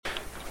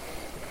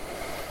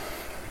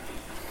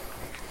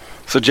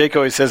So Jake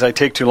always says I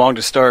take too long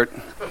to start.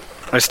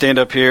 I stand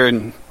up here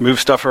and move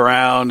stuff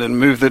around and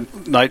move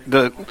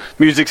the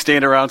music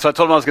stand around. So I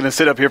told him I was going to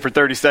sit up here for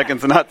 30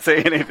 seconds and not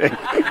say anything.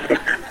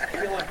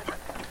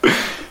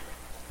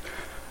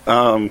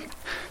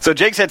 So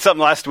Jake said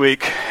something last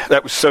week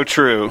that was so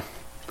true.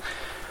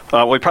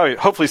 We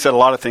hopefully said a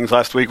lot of things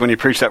last week when he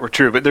preached that were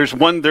true. But there's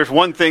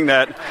one thing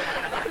that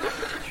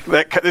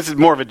this is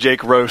more of a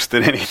Jake roast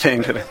than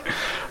anything.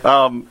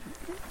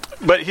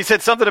 But he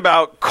said something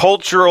about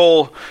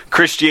cultural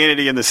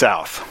Christianity in the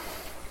South.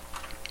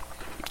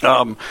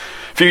 A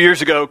few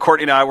years ago,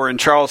 Courtney and I were in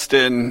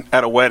Charleston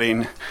at a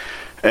wedding,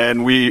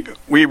 and we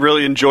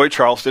really enjoy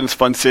Charleston. It's a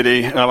fun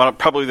city.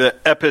 Probably the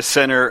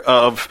epicenter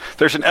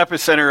there's an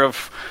epicenter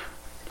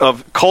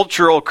of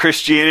cultural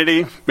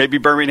Christianity. Maybe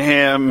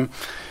Birmingham,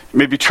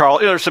 maybe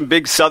Charleston. There's some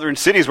big southern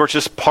cities where it's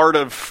just part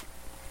of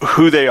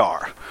who they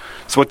are.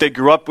 It's what they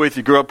grew up with.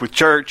 You grew up with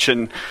church.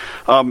 And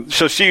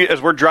so she, as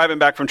we're driving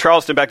back from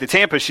Charleston back to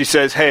Tampa, she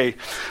says, hey,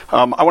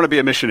 I want to be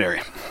a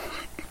missionary.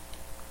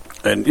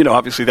 And,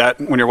 obviously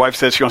that, when your wife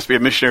says she wants to be a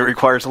missionary,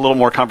 requires a little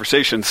more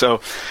conversation. So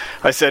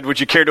I said,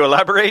 would you care to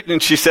elaborate?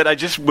 And she said,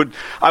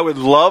 I would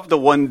love to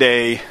one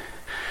day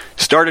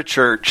start a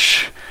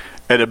church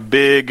at a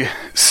big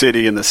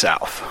city in the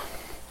South.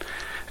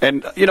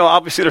 And,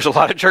 obviously there's a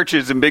lot of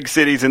churches in big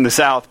cities in the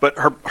South, but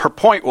her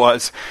point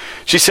was,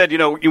 she said,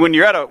 when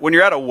you're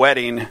at a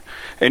wedding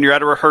and you're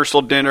at a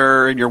rehearsal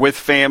dinner and you're with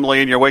family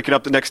and you're waking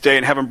up the next day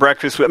and having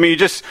breakfast,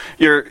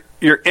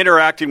 you're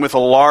interacting with a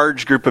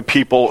large group of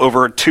people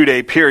over a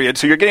 2-day period.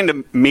 So you're getting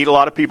to meet a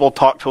lot of people,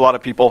 talk to a lot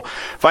of people,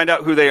 find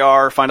out who they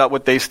are, find out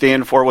what they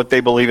stand for, what they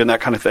believe in, that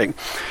kind of thing.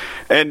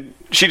 And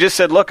she just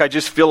said, look, I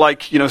just feel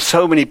like,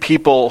 so many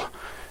people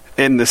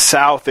in the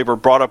South, they were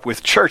brought up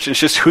with church, and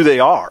it's just who they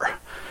are.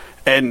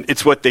 And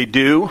it's what they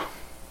do.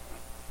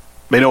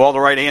 They know all the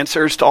right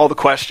answers to all the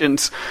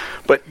questions.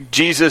 But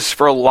Jesus,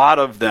 for a lot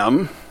of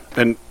them,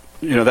 and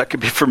that could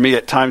be for me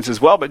at times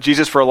as well, but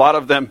Jesus, for a lot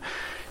of them,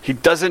 he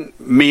doesn't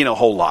mean a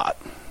whole lot.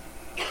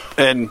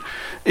 And,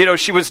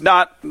 she was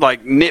not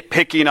like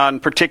nitpicking on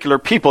particular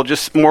people,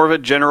 just more of a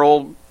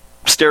general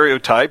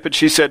stereotype. But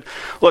she said,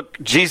 look,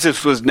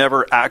 Jesus was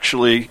never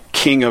actually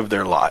king of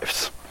their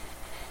lives.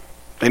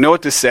 They know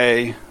what to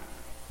say.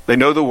 They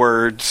know the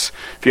words.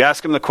 If you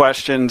ask them the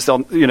questions, they'll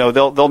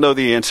know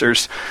the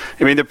answers.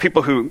 There are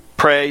people who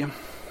pray,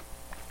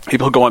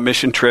 people who go on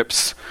mission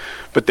trips,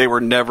 but they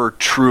were never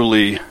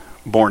truly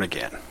born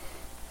again.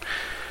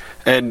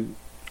 And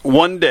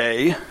one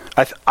day,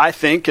 I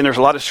think, and there's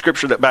a lot of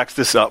scripture that backs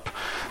this up,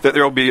 that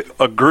there will be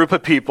a group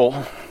of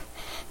people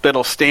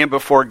that'll stand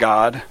before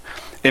God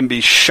and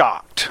be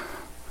shocked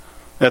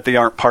that they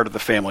aren't part of the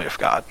family of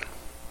God.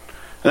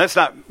 And that's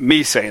not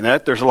me saying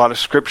that. There's a lot of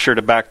scripture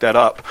to back that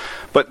up.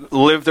 But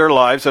live their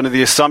lives under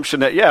the assumption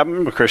that, yeah,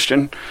 I'm a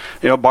Christian.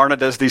 Barna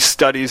does these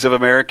studies of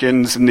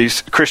Americans and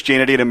these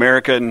Christianity in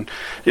America, and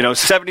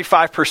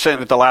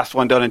 75% at the last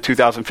one done in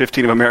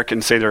 2015 of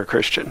Americans say they're a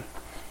Christian.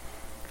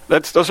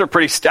 Those are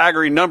pretty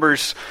staggering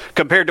numbers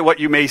compared to what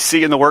you may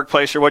see in the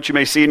workplace or what you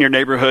may see in your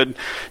neighborhood.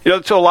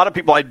 So a lot of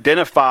people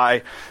identify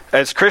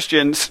as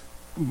Christians,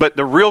 but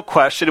the real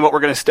question, and what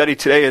we're going to study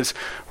today, is,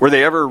 were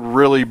they ever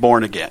really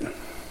born again?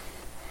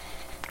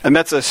 And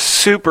that's a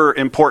super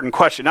important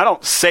question. I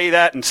don't say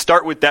that and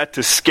start with that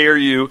to scare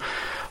you.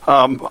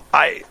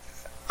 I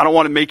don't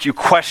want to make you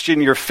question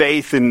your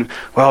faith and,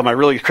 well, am I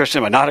really a Christian?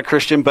 Am I not a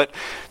Christian? But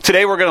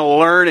today we're going to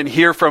learn and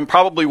hear from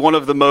probably one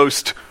of the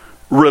most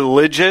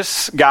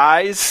religious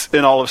guys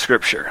in all of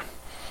Scripture.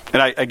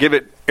 And I give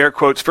it air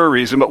quotes for a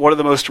reason, but one of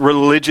the most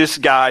religious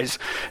guys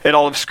in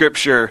all of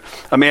Scripture,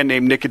 a man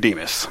named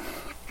Nicodemus.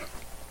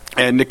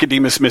 And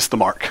Nicodemus missed the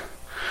mark.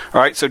 All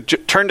right, so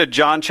turn to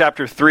John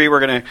chapter 3. We're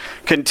going to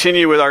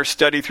continue with our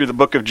study through the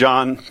book of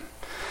John.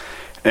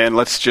 And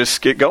let's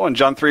just get going.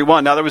 John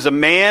 3:1. Now there was a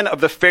man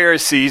of the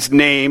Pharisees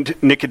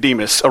named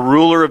Nicodemus, a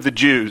ruler of the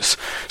Jews.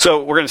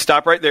 So we're going to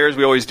stop right there, as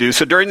we always do.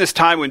 So during this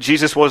time when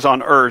Jesus was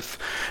on earth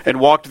and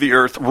walked the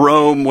earth,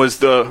 Rome was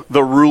the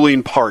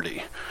ruling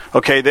party.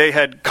 Okay, they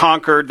had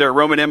conquered, their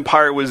Roman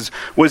Empire was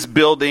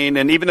building,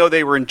 and even though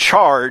they were in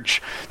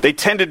charge, they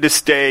tended to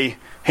stay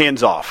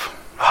hands off.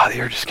 Oh, the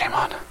air just came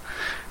on.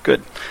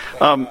 Good.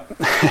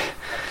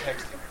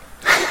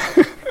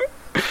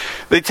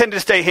 They tend to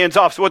stay hands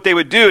off. So what they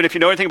would do, and if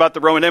you know anything about the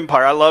Roman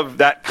Empire, I love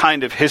that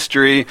kind of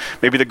history,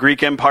 maybe the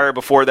Greek Empire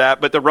before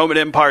that, but the Roman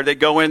Empire, they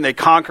go in, they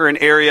conquer an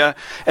area,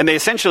 and they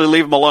essentially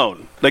leave them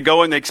alone. They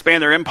go in, they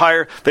expand their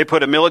empire, they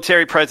put a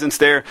military presence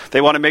there, they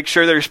want to make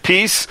sure there's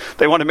peace,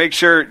 they want to make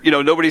sure,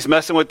 nobody's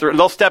messing with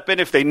they'll step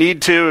in if they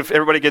need to. If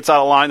everybody gets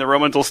out of line, the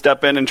Romans will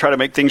step in and try to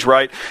make things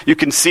right. You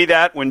can see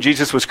that when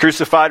Jesus was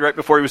crucified, right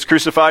before he was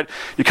crucified,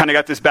 you kind of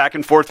got this back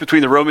and forth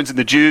between the Romans and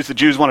the Jews. The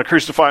Jews want to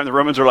crucify him, the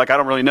Romans are like, I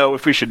don't really know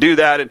if we should do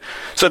that. And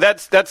so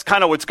that's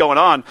kind of what's going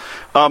on.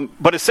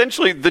 But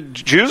essentially, the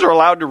Jews are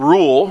allowed to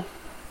rule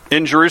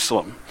in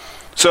Jerusalem.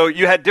 So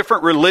you had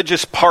different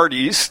religious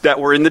parties that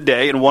were in the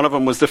day, and one of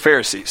them was the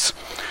Pharisees.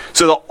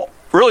 So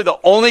really the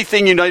only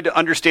thing you need to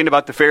understand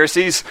about the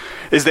Pharisees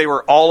is they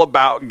were all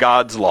about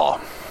God's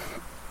law.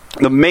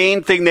 The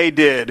main thing they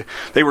did,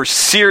 they were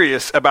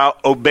serious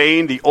about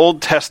obeying the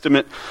Old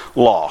Testament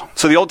law.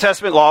 So the Old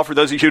Testament law, for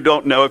those of you who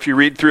don't know, if you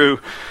read through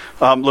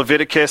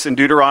Leviticus and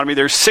Deuteronomy,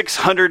 there's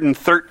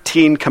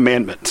 613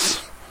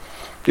 commandments.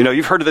 You know,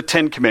 you've heard of the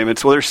 10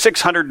 commandments. Well, there's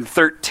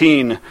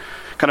 613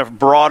 kind of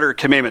broader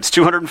commandments,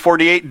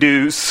 248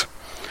 do's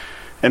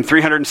and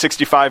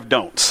 365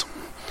 don'ts.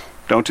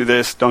 Don't do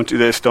this, don't do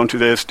this, don't do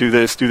this, do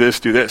this, do this,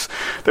 do this.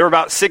 There were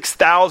about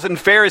 6,000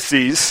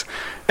 Pharisees,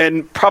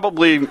 and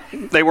probably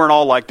they weren't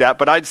all like that,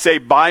 but I'd say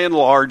by and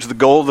large the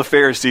goal of the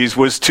Pharisees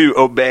was to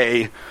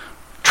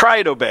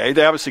try to obey.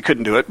 They obviously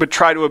couldn't do it, but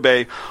try to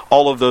obey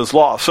all of those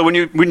laws. So when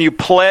you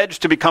pledge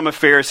to become a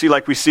Pharisee,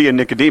 like we see in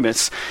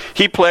Nicodemus,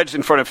 he pledged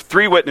in front of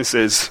 3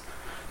 witnesses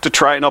to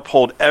try and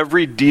uphold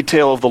every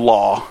detail of the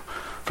law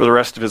for the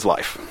rest of his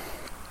life.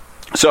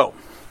 So,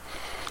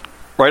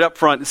 right up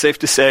front, it's safe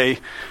to say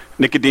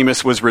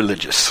Nicodemus was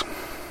religious,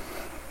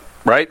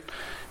 right?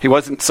 He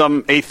wasn't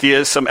some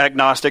atheist, some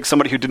agnostic,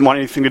 somebody who didn't want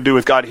anything to do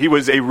with God. He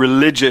was a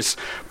religious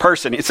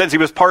person. It says he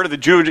was part of the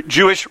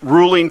Jewish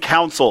ruling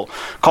council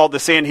called the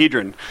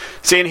Sanhedrin.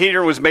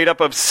 Sanhedrin was made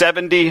up of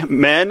 70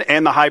 men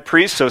and the high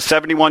priest, so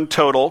 71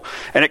 total.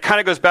 And it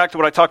kind of goes back to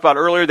what I talked about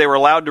earlier. They were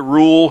allowed to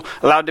rule,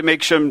 allowed to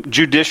make some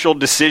judicial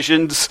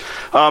decisions.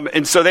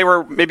 And so they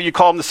were, maybe you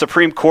call them the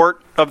Supreme Court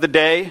of the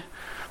day.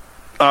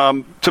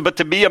 But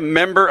to be a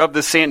member of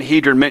the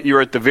Sanhedrin meant you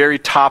were at the very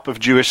top of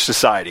Jewish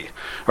society.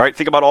 All right,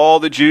 think about all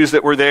the Jews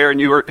that were there,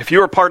 and if you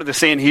were part of the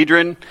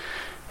Sanhedrin,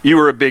 you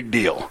were a big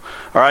deal.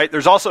 All right,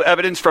 there's also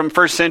evidence from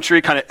first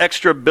century, kind of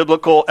extra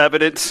biblical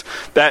evidence,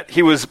 that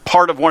he was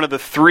part of one of the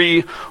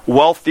 3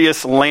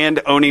 wealthiest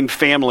land-owning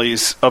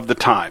families of the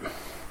time.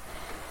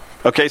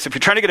 Okay, so if you're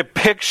trying to get a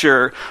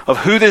picture of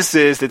who this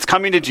is that's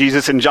coming to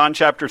Jesus in John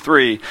chapter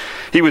 3,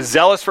 he was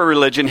zealous for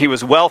religion, he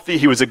was wealthy,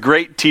 he was a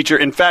great teacher.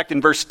 In fact, in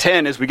verse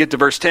 10, as we get to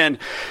verse 10,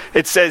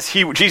 it says,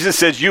 Jesus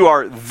says, you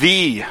are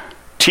the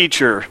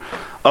teacher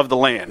of the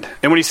land.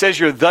 And when he says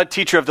you're the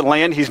teacher of the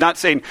land, he's not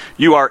saying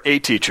you are a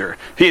teacher.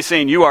 He is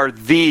saying you are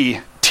the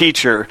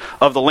teacher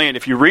of the land.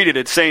 If you read it,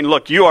 it's saying,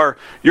 look, you're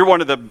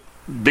one of the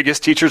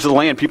biggest teachers of the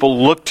land.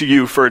 People look to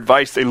you for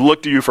advice. They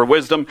look to you for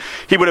wisdom.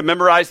 He would have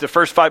memorized the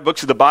first 5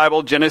 books of the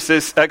Bible: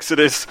 Genesis,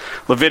 Exodus,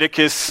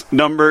 Leviticus,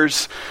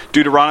 Numbers,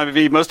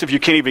 Deuteronomy. Most of you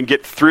can't even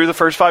get through the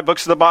first 5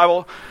 books of the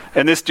Bible,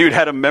 and this dude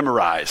had them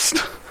memorized.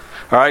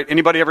 All right,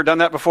 anybody ever done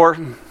that before?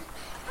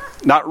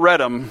 Not read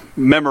them,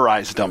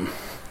 memorized them.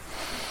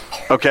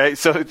 Okay,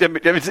 so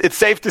it's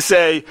safe to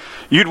say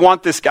you'd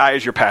want this guy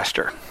as your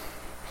pastor.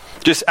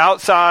 Just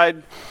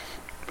outside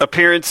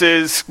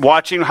appearances,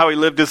 watching how he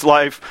lived his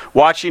life,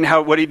 watching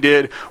what he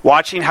did,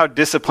 watching how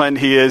disciplined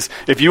he is.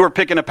 If you were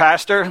picking a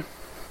pastor,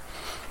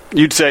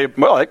 you'd say,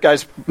 well, that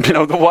guy's,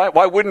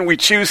 why wouldn't we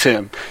choose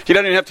him? He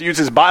doesn't even have to use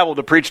his Bible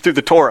to preach through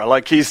the Torah.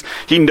 Like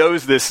he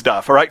knows this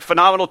stuff, all right?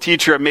 Phenomenal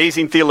teacher,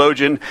 amazing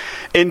theologian,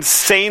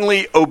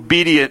 insanely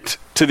obedient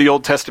to the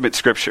Old Testament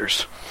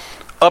scriptures.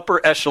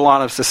 Upper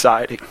echelon of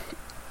society.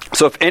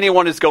 So if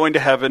anyone is going to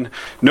heaven,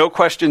 no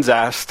questions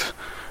asked,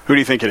 who do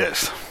you think it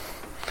is?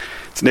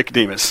 It's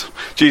Nicodemus.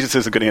 Jesus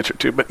is a good answer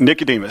too, but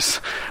Nicodemus.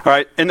 All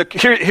right, and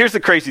here's the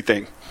crazy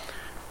thing.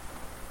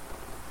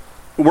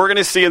 We're going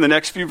to see in the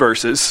next few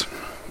verses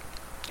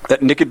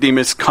that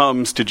Nicodemus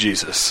comes to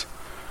Jesus.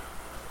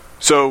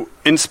 So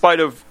in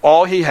spite of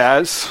all he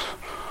has,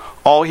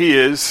 all he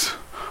is,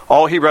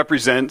 all he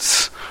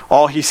represents,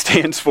 all he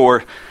stands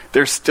for,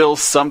 there's still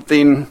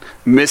something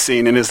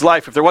missing in his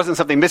life. If there wasn't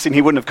something missing,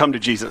 he wouldn't have come to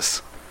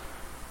Jesus.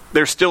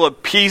 There's still a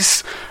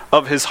piece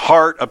of his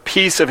heart, a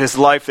piece of his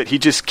life that he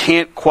just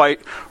can't quite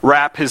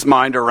wrap his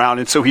mind around.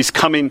 And so he's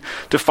coming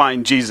to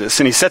find Jesus.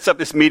 And he sets up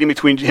this meeting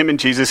between him and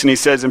Jesus. And he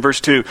says in verse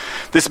 2,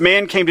 this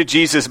man came to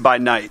Jesus by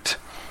night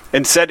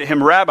and said to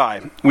him,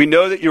 Rabbi, we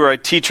know that you are a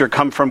teacher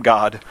come from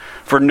God,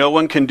 for no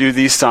one can do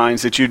these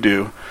signs that you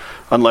do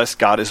unless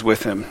God is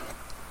with him.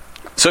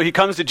 So he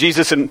comes to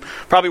Jesus, and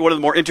probably one of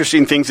the more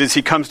interesting things is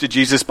he comes to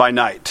Jesus by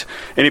night.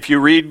 And if you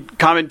read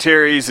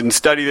commentaries and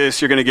study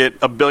this, you're going to get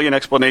a billion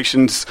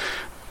explanations,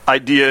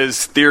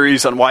 ideas,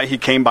 theories on why he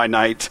came by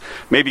night.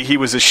 Maybe he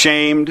was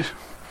ashamed,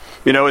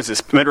 as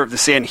a member of the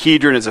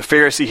Sanhedrin, as a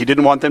Pharisee. He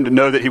didn't want them to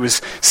know that he was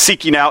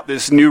seeking out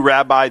this new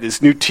rabbi,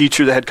 this new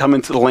teacher that had come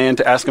into the land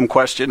to ask him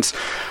questions.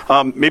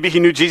 Maybe he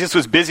knew Jesus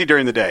was busy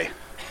during the day.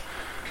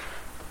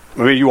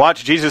 I mean, you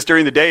watch Jesus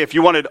during the day. If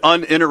you wanted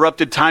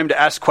uninterrupted time to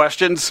ask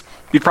questions,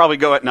 you'd probably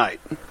go at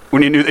night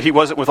when you knew that he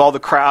wasn't with all the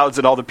crowds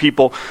and all the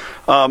people.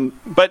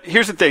 But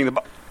here's the thing.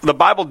 The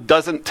Bible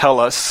doesn't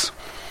tell us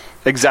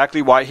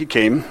exactly why he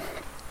came.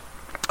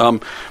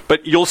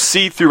 But you'll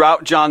see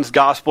throughout John's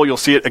gospel, you'll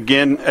see it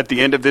again at the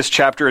end of this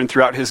chapter and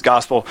throughout his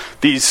gospel,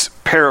 these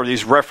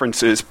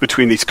references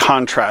between these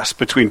contrasts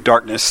between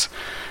darkness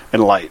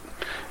and light.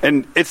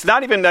 And it's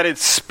not even that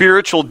it's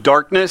spiritual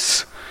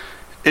darkness.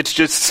 It's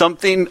just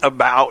something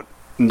about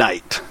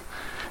night.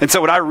 And so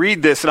when I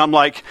read this and I'm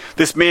like,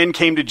 this man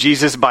came to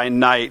Jesus by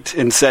night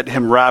and said to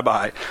him,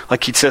 Rabbi,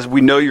 like he says,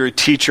 we know you're a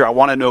teacher. I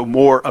want to know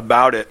more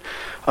about it.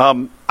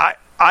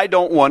 I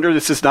don't wonder,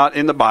 this is not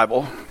in the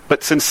Bible,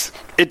 But since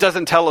it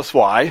doesn't tell us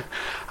why,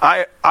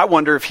 I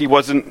wonder if he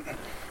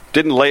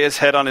didn't lay his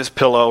head on his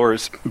pillow or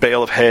his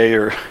bale of hay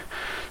or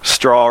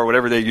straw or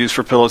whatever they used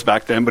for pillows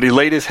back then, but he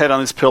laid his head on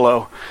his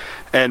pillow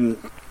and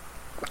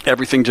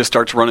everything just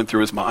starts running through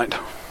his mind.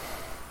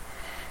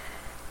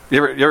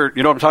 You know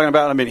what I'm talking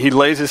about? I mean, he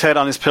lays his head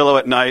on his pillow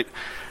at night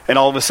and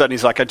all of a sudden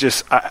he's like,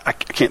 I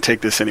can't take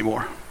this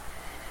anymore.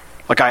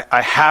 Like,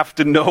 I have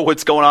to know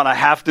what's going on. I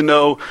have to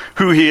know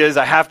who he is.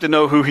 I have to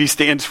know who he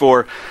stands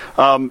for.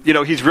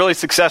 He's really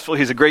successful.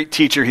 He's a great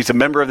teacher. He's a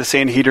member of the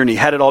Sanhedrin. He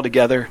had it all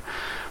together.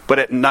 But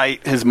at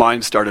night, his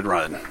mind started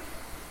running.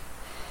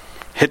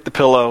 Hit the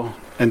pillow,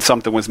 and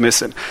something was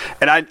missing.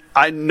 And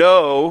I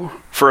know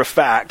for a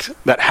fact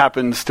that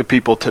happens to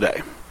people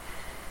today.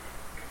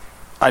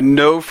 I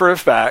know for a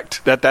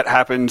fact that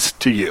happens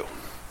to you.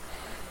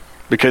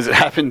 Because it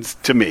happens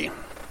to me.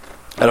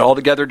 And all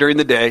together during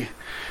the day,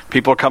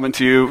 people are coming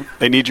to you.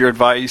 They need your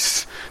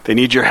advice. They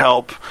need your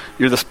help.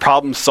 You're this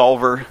problem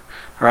solver.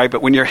 All right?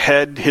 But when your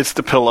head hits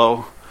the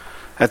pillow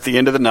at the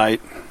end of the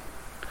night,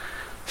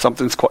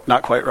 something's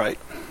not quite right.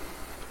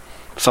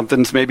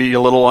 Something's maybe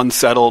a little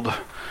unsettled.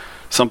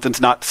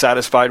 Something's not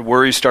satisfied.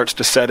 Worry starts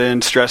to set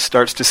in. Stress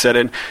starts to set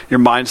in. Your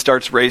mind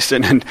starts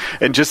racing.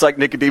 And just like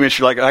Nicodemus,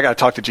 you're like, I got to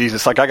talk to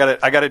Jesus. Like, I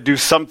got to do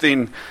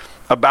something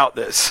about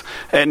this.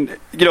 And,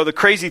 the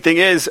crazy thing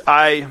is,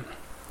 I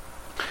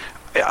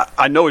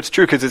know it's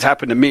true because it's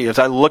happened to me. As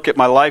I look at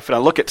my life and I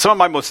look at some of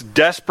my most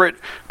desperate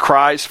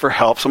cries for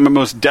help, some of my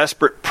most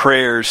desperate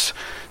prayers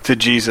to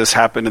Jesus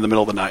happened in the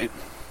middle of the night.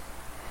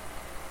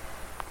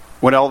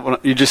 When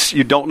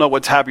you don't know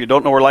what's happening, you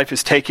don't know where life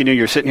is taking you.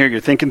 You're sitting here, you're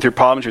thinking through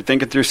problems, you're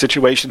thinking through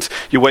situations.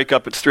 You wake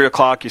up, it's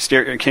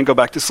 3:00, you can't go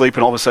back to sleep,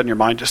 and all of a sudden your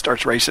mind just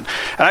starts racing.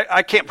 And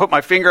I can't put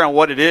my finger on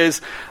what it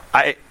is.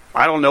 I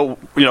don't know,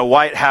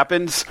 why it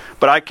happens,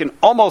 but I can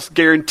almost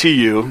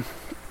guarantee you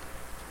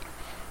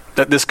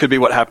that this could be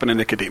what happened to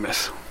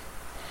Nicodemus.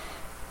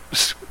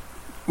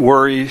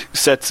 Worry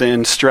sets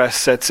in, stress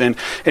sets in.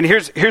 And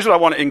here's what I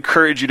want to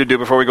encourage you to do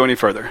before we go any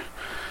further.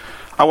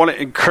 I want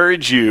to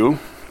encourage you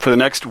for the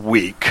next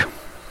week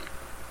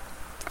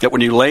that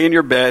when you lay in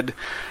your bed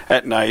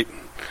at night,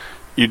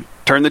 you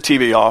turn the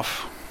TV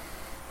off,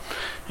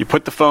 you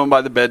put the phone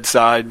by the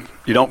bedside,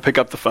 you don't pick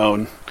up the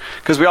phone,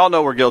 because we all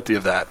know we're guilty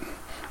of that.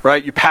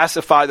 Right? You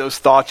pacify those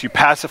thoughts, you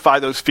pacify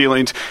those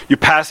feelings, you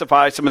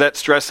pacify some of that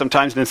stress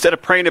sometimes, and instead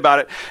of praying about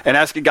it and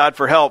asking God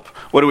for help,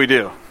 what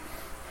do?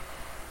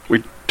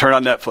 We turn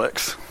on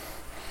Netflix.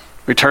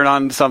 We turn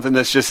on something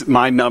that's just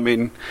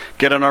mind-numbing,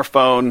 get on our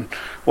phone,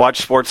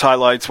 watch sports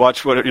highlights, get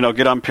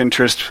on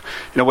Pinterest,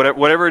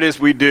 whatever it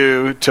is we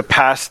do to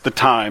pass the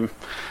time.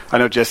 I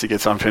know Jesse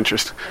gets on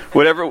Pinterest.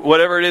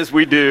 Whatever it is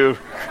we do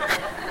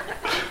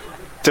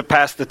to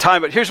pass the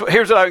time. But here's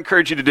what I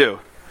encourage you to do.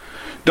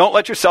 Don't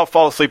let yourself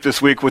fall asleep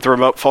this week with the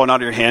remote phone out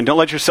of your hand. Don't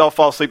let yourself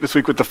fall asleep this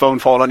week with the phone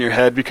falling on your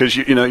head because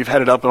you've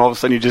had it up and all of a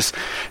sudden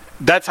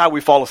that's how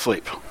we fall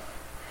asleep.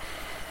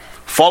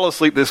 Fall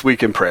asleep this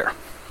week in prayer.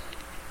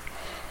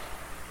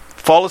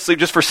 Fall asleep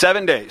just for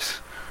 7 days.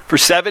 For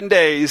 7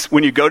 days,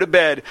 when you go to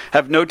bed,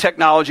 have no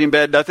technology in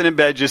bed, nothing in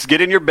bed, just get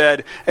in your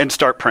bed and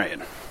start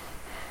praying.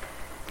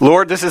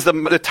 Lord, this is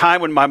the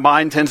time when my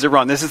mind tends to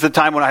run. This is the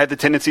time when I have the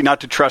tendency not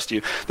to trust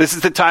you. This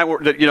is the time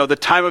the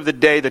time of the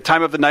day, the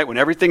time of the night when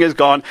everything is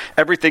gone,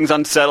 everything's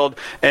unsettled,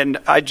 and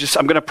I'm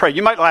going to pray.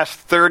 You might last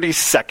 30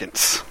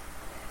 seconds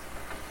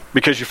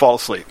because you fall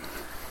asleep.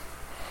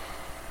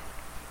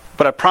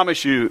 But I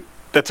promise you,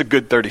 that's a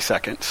good 30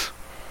 seconds.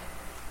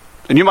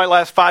 And you might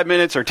last 5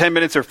 minutes or 10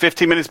 minutes or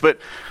 15 minutes, but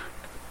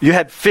you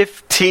had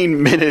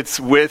 15 minutes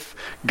with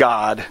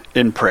God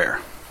in prayer.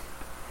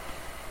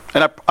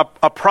 And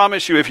I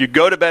promise you, if you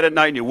go to bed at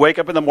night and you wake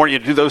up in the morning, you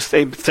do those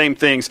same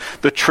things,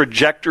 the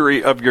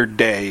trajectory of your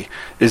day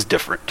is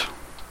different.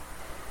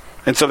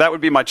 And so that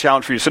would be my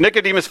challenge for you. So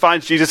Nicodemus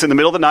finds Jesus in the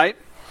middle of the night.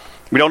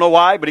 We don't know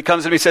why, but he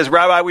comes and he says,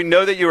 Rabbi, we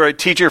know that you are a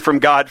teacher from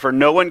God, for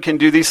no one can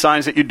do these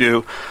signs that you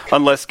do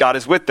unless God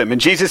is with them. And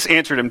Jesus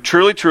answered him,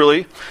 truly,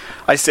 truly,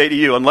 I say to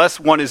you, unless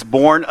one is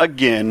born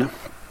again,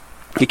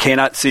 he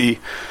cannot see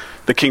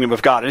the kingdom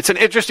of God. And it's an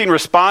interesting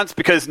response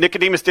because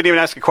Nicodemus didn't even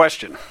ask a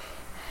question.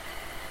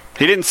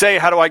 He didn't say,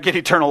 how do I get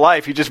eternal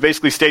life? He just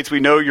basically states, we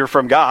know you're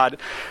from God.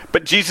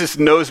 But Jesus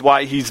knows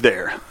why he's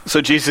there.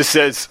 So Jesus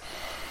says,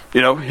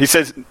 he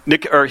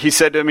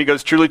said to him, he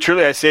goes, truly,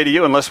 truly, I say to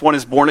you, unless one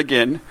is born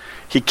again,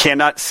 he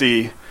cannot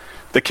see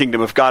the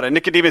kingdom of God. And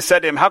Nicodemus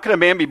said to him, how can a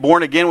man be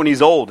born again when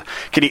he's old?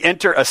 Can he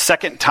enter a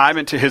second time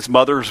into his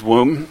mother's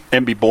womb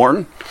and be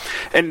born?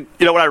 And,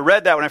 when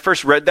I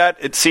first read that,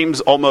 it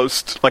seems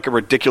almost like a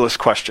ridiculous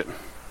question.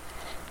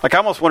 Like I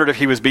almost wondered if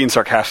he was being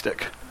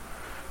sarcastic.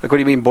 Like, what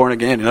do you mean born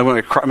again? Am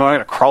I going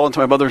to crawl into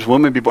my mother's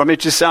womb and be born? I mean,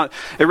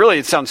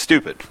 it sounds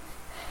stupid.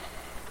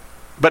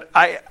 But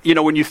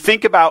when you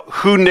think about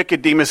who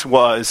Nicodemus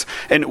was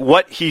and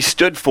what he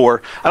stood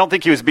for, I don't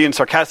think he was being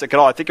sarcastic at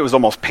all. I think it was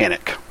almost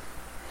panic.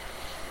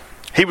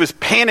 He was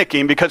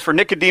panicking because for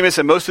Nicodemus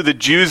and most of the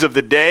Jews of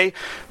the day,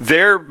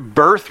 their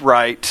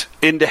birthright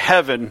into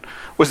heaven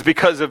was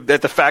because of the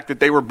fact that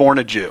they were born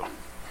a Jew.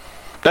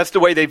 That's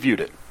the way they viewed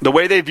it. The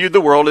way they viewed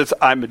the world is,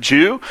 I'm a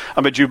Jew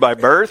by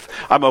birth,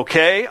 I'm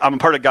okay, I'm a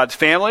part of God's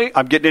family,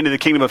 I'm getting into the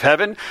kingdom of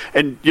heaven,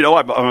 and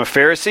I'm a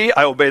Pharisee,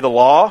 I obey the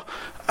law,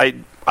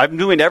 I'm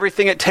doing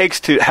everything it takes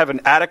to have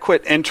an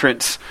adequate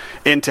entrance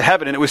into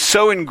heaven. And it was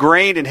so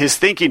ingrained in his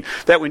thinking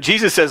that when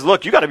Jesus says,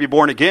 look, you got to be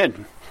born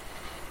again.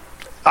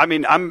 I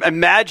mean, I'm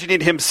imagining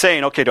him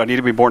saying, okay, do I need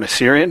to be born a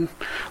Syrian?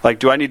 Like,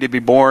 do I need to be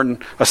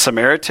born a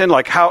Samaritan?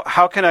 Like,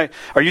 how can I,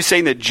 are you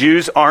saying that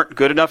Jews aren't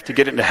good enough to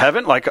get into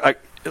heaven?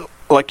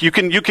 Like you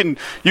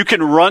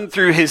can run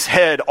through his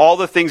head all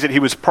the things that he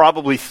was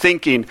probably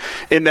thinking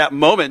in that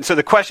moment. So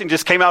the question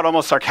just came out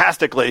almost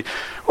sarcastically.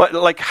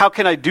 Like, how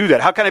can I do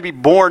that? How can I be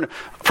born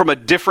from a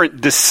different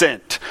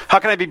descent? How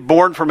can I be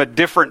born from a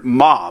different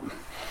mom?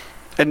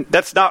 And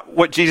that's not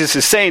what Jesus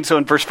is saying. So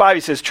in verse 5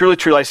 he says, truly,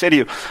 truly, I say to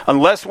you,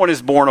 unless one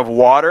is born of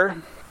water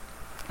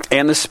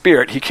and the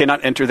Spirit, he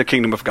cannot enter the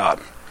kingdom of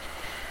God.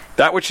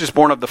 That which is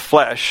born of the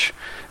flesh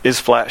is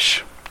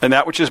flesh, and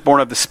that which is born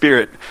of the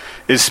Spirit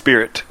is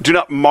spirit. Do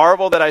not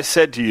marvel that I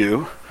said to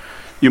you,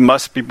 you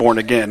must be born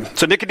again.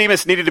 So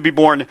Nicodemus needed to be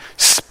born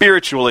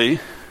spiritually,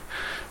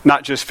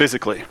 not just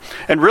physically.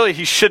 And really,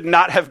 he should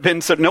not have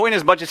been, so knowing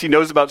as much as he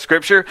knows about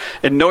Scripture,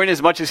 and knowing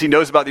as much as he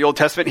knows about the Old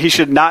Testament, he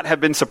should not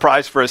have been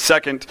surprised for a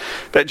second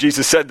that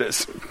Jesus said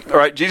this. All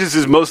right, Jesus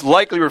is most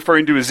likely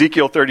referring to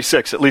Ezekiel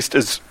 36, at least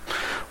as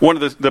one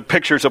of the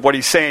pictures of what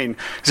he's saying.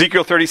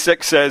 Ezekiel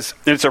 36 says,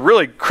 and it's a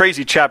really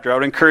crazy chapter. I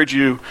would encourage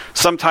you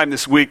sometime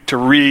this week to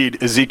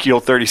read Ezekiel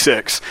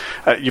 36.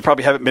 You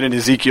probably haven't been in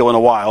Ezekiel in a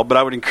while, but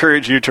I would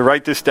encourage you to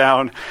write this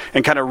down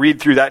and kind of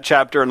read through that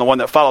chapter and the one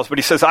that follows. But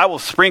he says, I will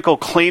sprinkle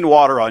clean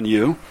water on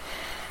you,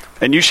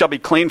 and you shall be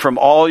clean from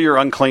all your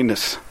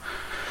uncleanness.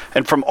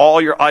 And from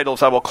all your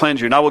idols I will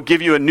cleanse you. And I will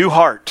give you a new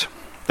heart.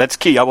 That's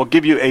key. I will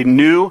give you a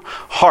new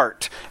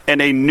heart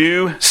and a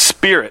new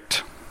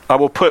spirit I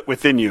will put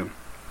within you.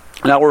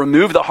 And I will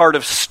remove the heart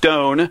of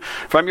stone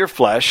from your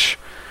flesh,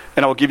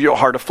 and I will give you a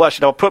heart of flesh.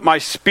 And I will put my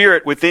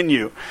spirit within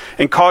you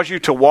and cause you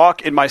to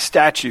walk in my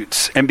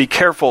statutes and be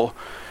careful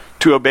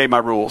to obey my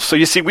rules. So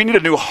you see, we need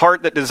a new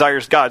heart that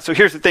desires God. So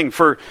here's the thing.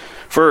 For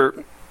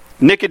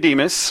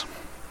Nicodemus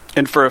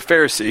and for a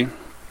Pharisee,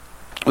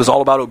 it was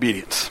all about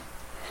obedience.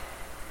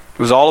 It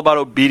was all about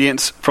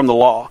obedience from the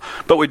law.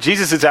 But what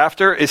Jesus is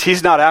after is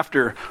he's not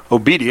after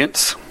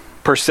obedience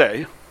per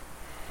se.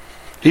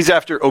 He's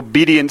after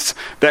obedience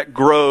that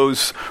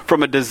grows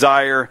from a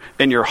desire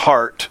in your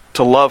heart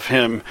to love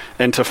him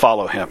and to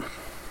follow him.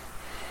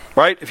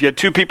 Right? If you had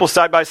two people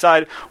side by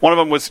side, one of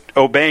them was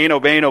obeying,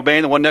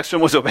 the one next to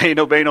him was obeying.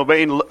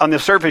 On the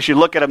surface, you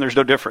look at them, there's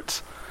no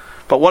difference.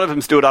 But one of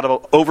them's doing it out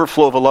of an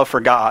overflow of a love for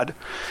God,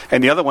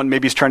 and the other one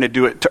maybe is trying to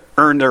do it to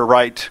earn their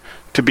right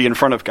to be in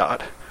front of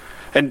God.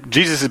 And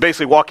Jesus is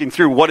basically walking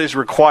through what is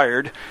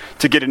required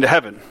to get into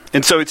heaven.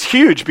 And so it's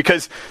huge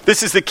because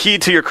this is the key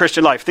to your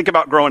Christian life. Think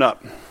about growing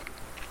up.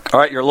 All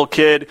right, you're a little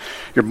kid,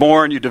 you're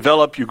born, you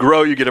develop, you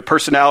grow, you get a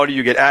personality,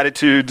 you get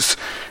attitudes,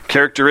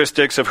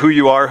 characteristics of who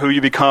you are, who you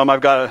become.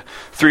 I've got a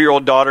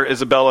 3-year-old daughter,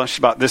 Isabella. She's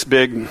about this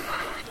big,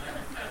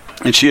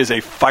 and she is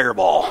a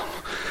fireball.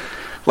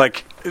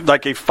 Like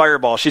a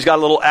fireball. She's got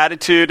a little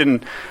attitude,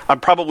 and I'm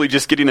probably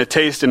just getting a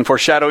taste and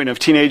foreshadowing of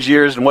teenage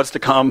years and what's to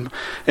come.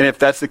 And if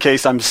that's the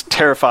case, I'm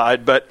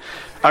terrified. But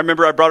I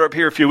remember I brought her up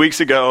here a few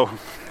weeks ago,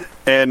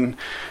 and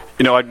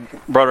I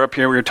brought her up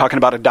here. We were talking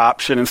about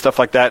adoption and stuff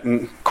like that.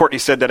 And Courtney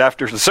said that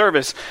after the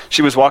service,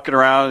 she was walking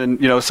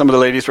around, and some of the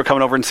ladies were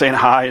coming over and saying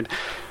hi. And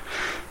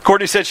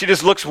Courtney said she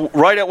just looks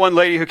right at one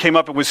lady who came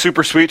up and was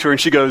super sweet to her,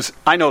 and she goes,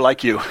 "I know,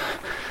 like you."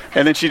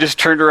 And then she just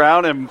turned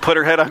around and put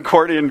her head on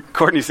Courtney, and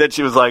Courtney said,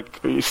 she was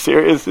like, "Are you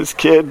serious, this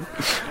kid?"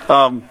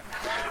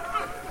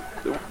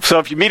 So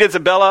if you meet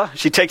Isabella,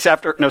 she takes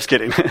after... No, just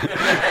kidding.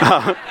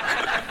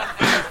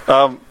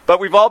 But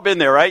we've all been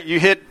there, right? You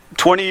hit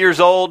 20 years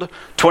old,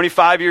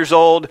 25 years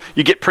old,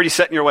 you get pretty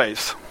set in your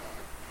ways.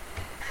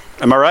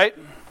 Am I right?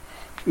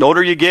 The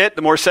older you get,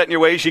 the more set in your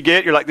ways you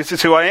get. You're like, this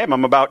is who I am.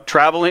 I'm about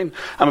traveling.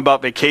 I'm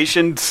about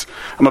vacations.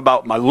 I'm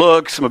about my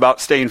looks. I'm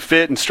about staying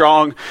fit and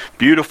strong,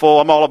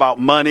 beautiful. I'm all about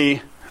money.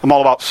 I'm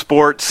all about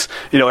sports.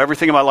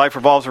 Everything in my life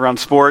revolves around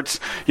sports.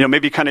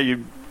 Maybe kind of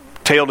you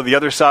tail to the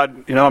other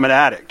side. I'm an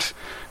addict,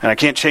 and I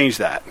can't change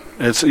that.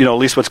 It's, at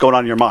least what's going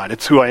on in your mind.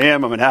 It's who I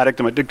am. I'm an addict.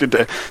 I'm addicted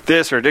to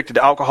this or addicted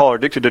to alcohol or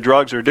addicted to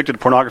drugs or addicted to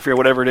pornography or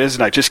whatever it is,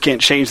 and I just can't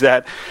change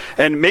that.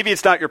 And maybe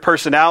it's not your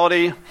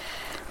personality.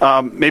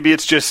 Maybe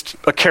it's just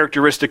a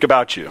characteristic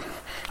about you.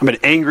 I'm an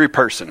angry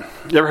person.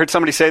 You ever heard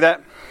somebody say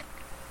that?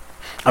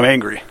 I'm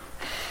angry.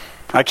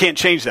 I can't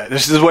change that.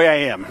 This is the way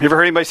I am. You ever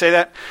heard anybody say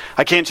that?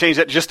 I can't change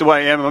that, just the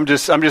way I am. I'm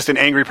just an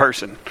angry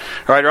person.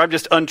 All right? Or I'm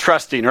just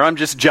untrusting, or I'm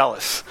just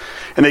jealous.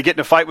 And they get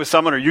in a fight with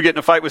someone, or you get in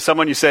a fight with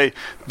someone, you say,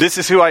 this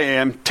is who I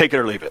am, take it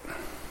or leave it.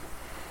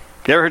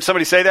 You ever heard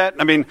somebody say that?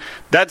 I mean,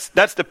 that's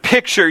the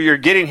picture you're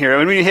getting here.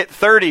 When you hit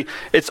 30,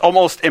 it's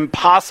almost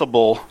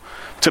impossible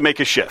to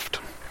make a shift.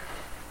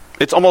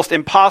 It's almost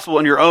impossible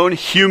in your own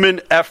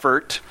human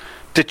effort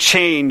to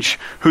change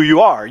who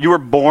you are. You were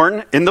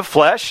born in the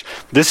flesh.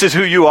 This is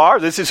who you are.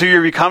 This is who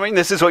you're becoming.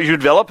 This is what you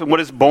develop. And what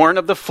is born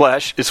of the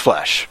flesh is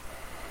flesh.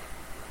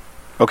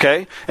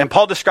 Okay? And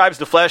Paul describes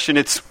the flesh and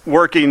its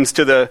workings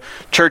to the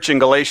church in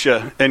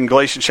Galatia, in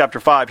Galatians chapter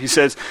 5. He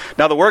says,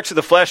 now the works of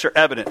the flesh are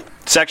evident.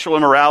 Sexual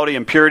immorality,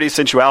 impurity,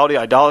 sensuality,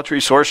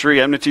 idolatry,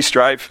 sorcery, enmity,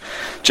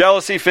 strife,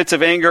 jealousy, fits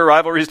of anger,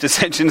 rivalries,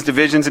 dissensions,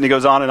 divisions, and he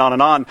goes on and on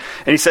and on.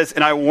 And he says,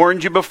 and I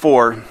warned you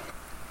before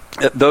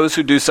that those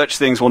who do such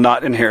things will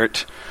not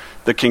inherit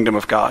the kingdom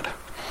of God.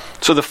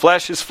 So the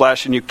flesh is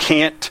flesh, and you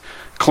can't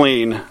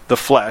clean the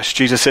flesh.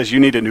 Jesus says you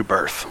need a new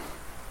birth.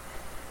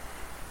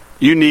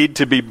 You need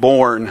to be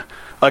born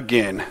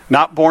again.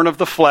 Not born of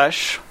the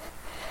flesh,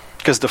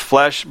 because the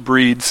flesh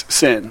breeds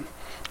sin.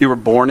 You were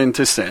born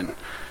into sin.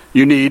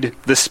 You need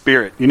the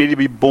Spirit. You need to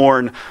be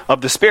born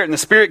of the Spirit. And the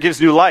Spirit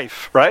gives new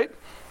life, right?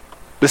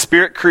 The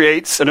Spirit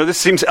creates, I know this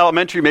seems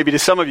elementary maybe to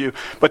some of you,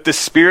 but the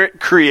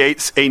Spirit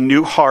creates a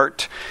new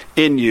heart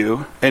in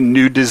you and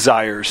new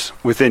desires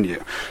within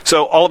you.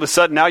 So all of a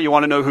sudden now you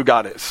want to know who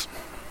God is.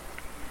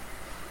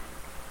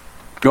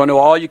 You want to know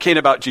all you can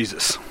about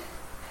Jesus.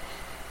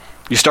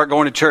 You start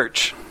going to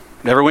church.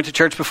 Never went to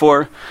church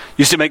before.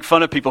 Used to make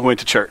fun of people who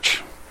went to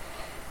church.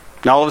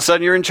 Now all of a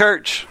sudden you're in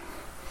church.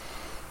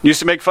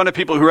 Used to make fun of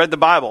people who read the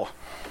Bible.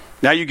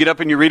 Now you get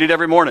up and you read it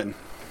every morning.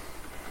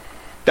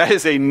 That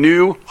is a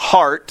new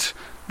heart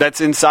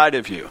that's inside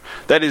of you.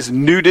 That is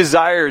new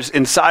desires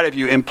inside of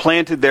you,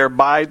 implanted there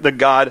by the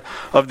God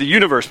of the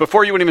universe.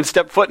 Before you wouldn't even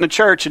step foot in a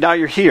church, and now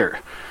you're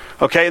here.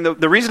 Okay, and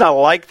the reason I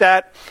like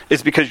that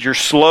is because you're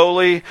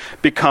slowly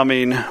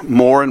becoming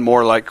more and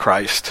more like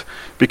Christ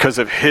because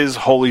of His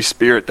Holy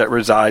Spirit that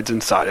resides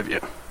inside of you.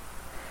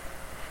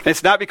 And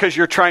it's not because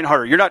you're trying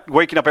harder. You're not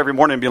waking up every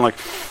morning and being like,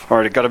 all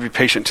right, I got to be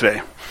patient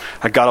today.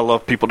 I got to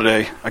love people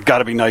today. I got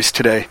to be nice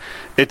today.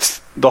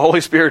 It's the Holy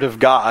Spirit of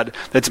God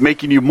that's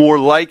making you more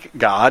like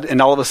God,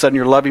 and all of a sudden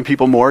you're loving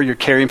people more, you're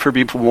caring for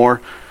people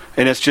more,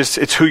 and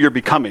it's who you're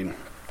becoming.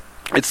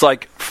 It's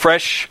like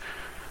fresh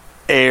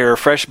air,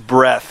 fresh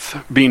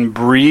breath being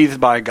breathed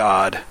by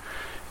God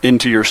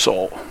into your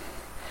soul,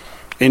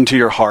 into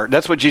your heart.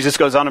 That's what Jesus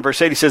goes on in verse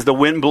 8. He says, the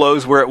wind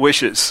blows where it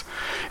wishes.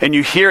 And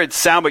you hear its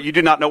sound, but you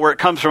do not know where it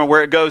comes from and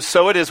where it goes.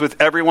 So it is with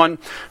everyone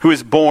who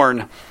is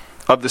born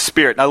of the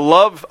Spirit. And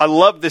I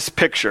love this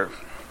picture.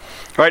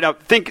 All right, now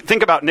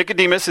think about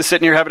Nicodemus is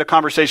sitting here having a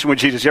conversation with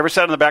Jesus. You ever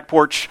sat on the back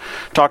porch,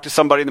 talk to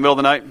somebody in the middle of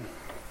the night?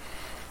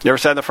 You ever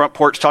sat on the front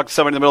porch, talk to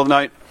somebody in the middle of the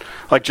night?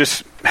 Like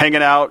just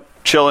hanging out,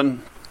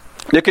 chilling.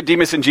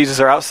 Nicodemus and Jesus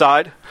are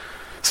outside.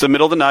 It's the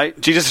middle of the night.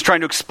 Jesus is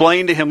trying to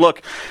explain to him,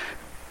 look,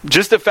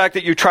 just the fact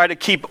that you try to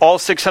keep all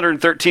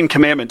 613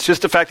 commandments,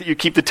 just the fact that you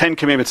keep the 10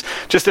 commandments,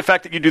 just the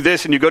fact that you do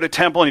this and you go to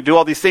temple and you do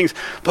all these things,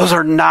 those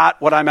are not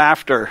what I'm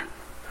after.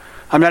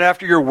 I'm not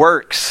after your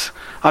works.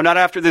 I'm not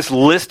after this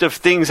list of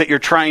things that you're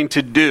trying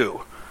to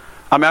do.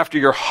 I'm after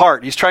your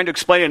heart. He's trying to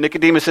explain it.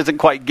 Nicodemus isn't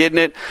quite getting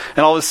it. And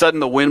all of a sudden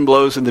the wind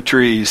blows in the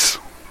trees.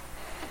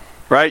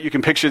 Right? You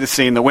can picture the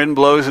scene. The wind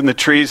blows in the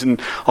trees,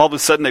 and all of a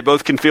sudden they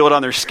both can feel it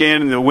on their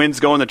skin, and the wind's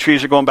going, the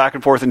trees are going back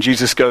and forth, and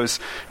Jesus goes,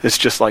 it's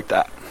just like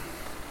that.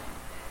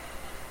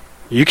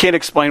 You can't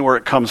explain where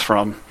it comes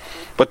from,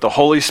 but the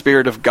Holy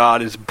Spirit of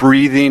God is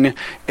breathing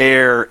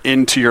air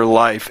into your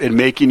life and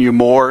making you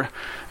more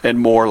and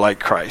more like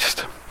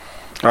Christ.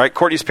 All right,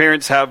 Courtney's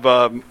parents have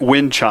a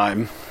wind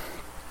chime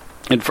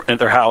in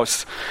their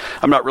house.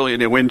 I'm not really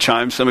into wind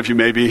chimes. Some of you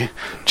may be.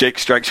 Jake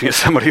strikes me as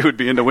somebody who would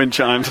be into wind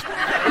chimes.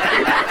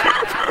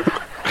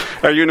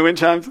 Are you into wind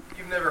chimes?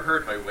 You've never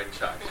heard my wind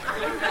chimes.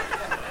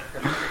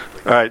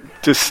 All right,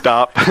 just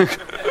stop.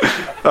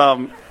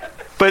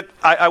 But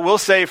I will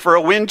say for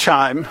a wind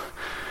chime,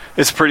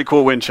 it's a pretty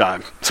cool wind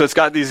chime. So it's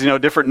got these,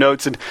 different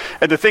notes. And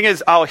the thing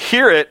is, I'll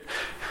hear it.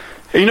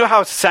 And you know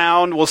how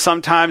sound will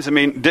sometimes,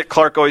 Dick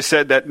Clark always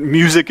said that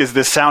music is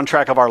the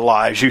soundtrack of our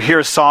lives. You hear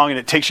a song and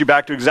it takes you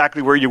back to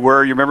exactly where you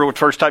were. You remember the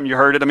first time you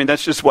heard it.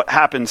 That's just what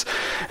happens.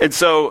 And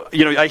so,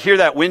 I hear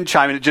that wind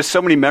chime and just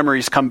so many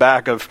memories come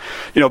back of,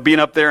 being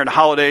up there and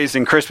holidays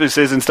and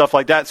Christmases and stuff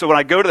like that. So when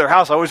I go to their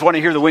house, I always want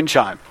to hear the wind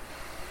chime.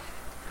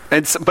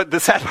 But the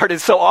sad part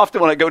is so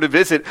often when I go to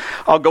visit,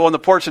 I'll go on the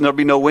porch and there'll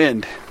be no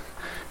wind.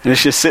 And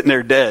it's just sitting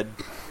there dead.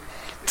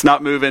 It's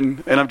not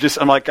moving, and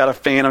I'm like got a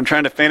fan. I'm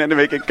trying to fan it to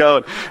make it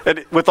go.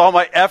 And with all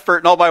my effort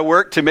and all my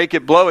work to make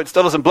it blow, it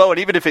still doesn't blow. And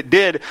even if it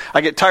did,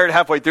 I get tired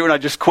halfway through and I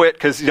just quit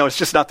because, it's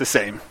just not the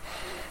same.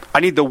 I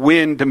need the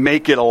wind to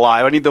make it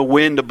alive. I need the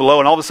wind to blow.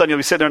 And all of a sudden you'll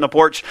be sitting there on the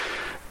porch,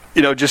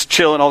 just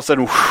chilling. All of a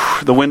sudden,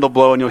 the wind will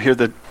blow and you'll hear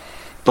the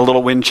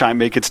little wind chime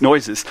make its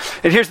noises.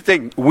 And here's the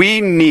thing. We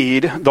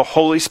need the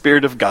Holy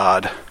Spirit of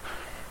God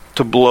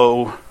to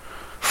blow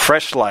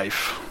fresh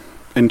life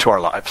into our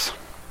lives.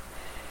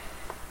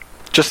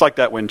 Just like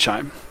that wind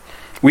chime.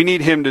 We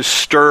need Him to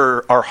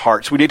stir our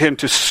hearts. We need Him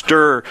to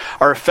stir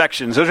our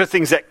affections. Those are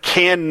things that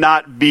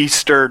cannot be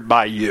stirred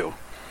by you.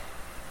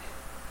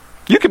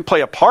 You can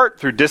play a part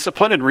through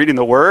discipline and reading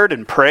the Word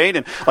and praying.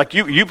 And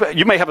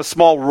you may have a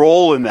small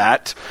role in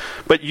that,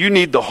 but you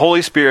need the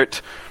Holy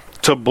Spirit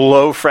to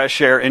blow fresh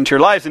air into your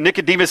lives. And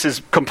Nicodemus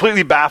is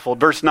completely baffled.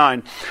 Verse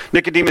 9,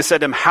 Nicodemus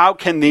said to him, how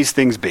can these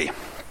things be?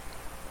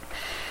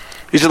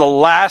 These are the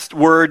last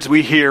words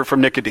we hear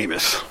from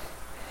Nicodemus.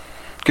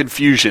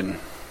 Confusion.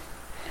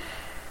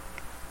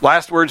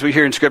 Last words we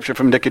hear in Scripture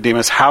from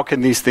Nicodemus, how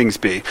can these things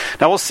be?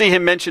 Now we'll see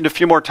him mentioned a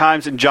few more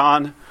times in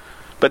John,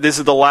 but this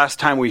is the last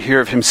time we hear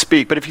of him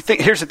speak. But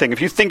here's the thing,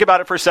 if you think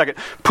about it for a second,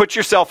 put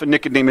yourself in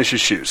Nicodemus'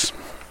 shoes.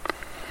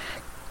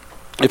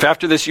 If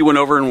after this you went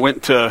over and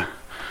went to,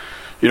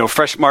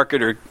 Fresh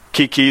Market or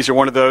Kiki's or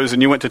one of those,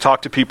 and you went to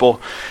talk to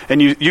people,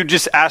 and you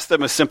just asked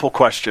them a simple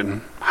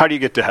question, how do you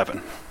get to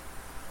heaven?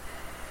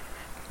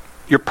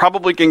 You're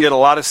probably going to get a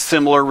lot of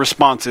similar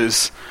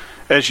responses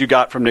as you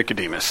got from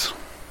Nicodemus.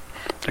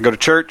 I go to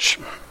church,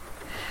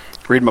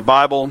 read my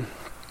Bible,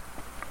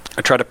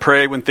 I try to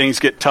pray when things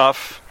get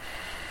tough,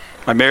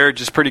 my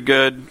marriage is pretty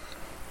good,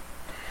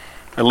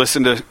 I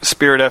listen to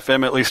Spirit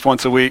FM at least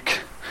once a week.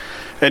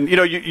 And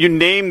you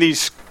name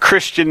these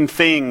Christian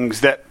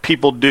things that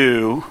people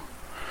do,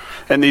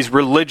 and these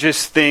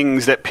religious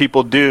things that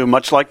people do,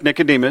 much like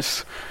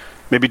Nicodemus,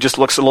 maybe just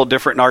looks a little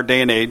different in our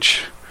day and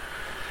age.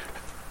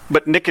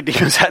 But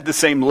Nicodemus had the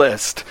same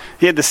list.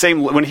 He had the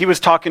same, when he was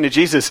talking to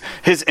Jesus,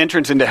 his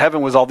entrance into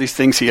heaven was all these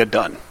things he had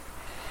done.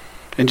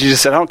 And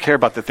Jesus said, I don't care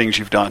about the things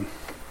you've done.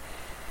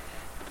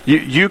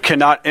 You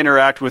cannot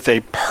interact with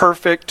a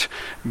perfect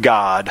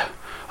God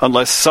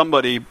unless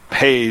somebody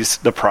pays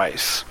the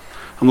price.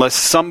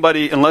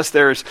 Unless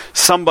there's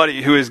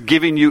somebody who is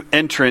giving you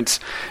entrance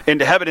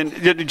into heaven.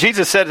 And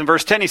Jesus said in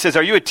verse 10, he says,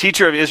 are you a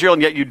teacher of Israel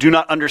and yet you do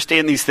not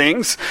understand these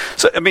things?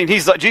 So,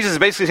 Jesus is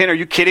basically saying, are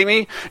you kidding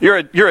me? You're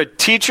a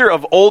teacher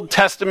of Old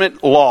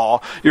Testament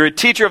law. You're a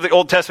teacher of the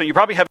Old Testament. You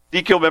probably have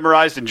Ezekiel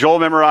memorized and Joel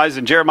memorized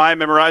and Jeremiah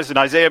memorized and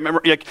Isaiah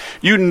memorized.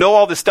 You know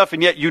all this stuff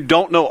and yet you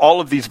don't know all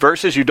of these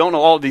verses. You don't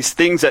know all of these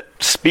things that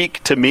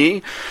speak to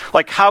me.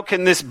 How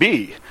can this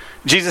be?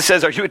 Jesus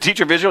says, are you a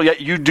teacher of Israel,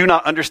 yet you do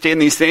not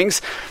understand these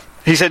things?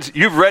 He says,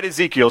 you've read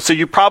Ezekiel, so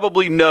you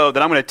probably know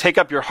that I'm going to take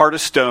up your heart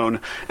of stone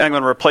and I'm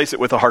going to replace it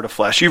with a heart of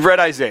flesh. You've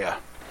read Isaiah.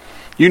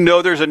 You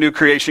know there's a new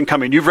creation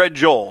coming. You've read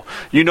Joel.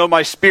 You know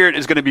my Spirit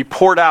is going to be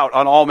poured out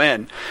on all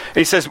men. And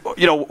he says,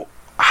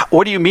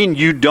 what do you mean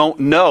you don't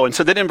know? And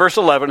so then in verse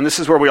 11, and this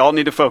is where we all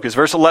need to focus,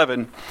 verse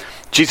 11,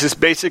 Jesus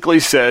basically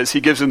says,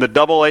 he gives them the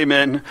double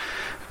amen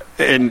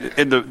in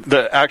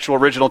the actual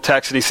original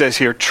text, and he says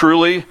here,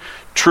 truly,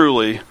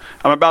 truly,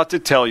 I'm about to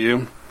tell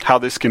you how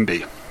this can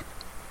be.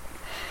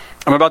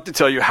 I'm about to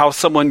tell you how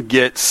someone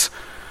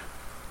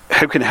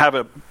who can have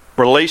a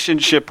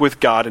relationship with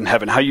God in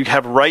heaven, how you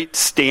have right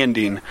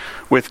standing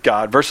with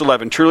God. Verse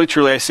 11, truly,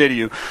 truly, I say to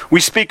you, we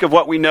speak of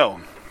what we know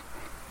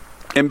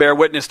and bear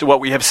witness to what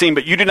we have seen,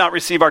 but you do not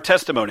receive our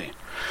testimony.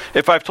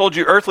 If I've told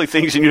you earthly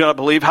things and you do not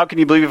believe, how can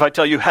you believe if I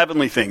tell you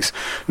heavenly things?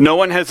 No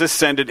one has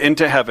ascended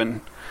into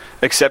heaven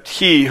except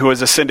he who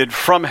has ascended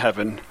from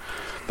heaven,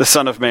 the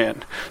Son of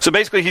Man. So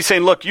basically he's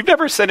saying, look, you've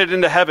never ascended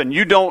into heaven.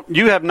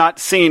 You have not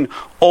seen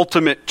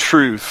ultimate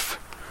truth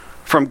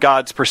from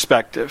God's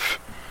perspective.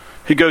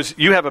 He goes,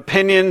 you have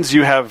opinions,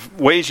 you have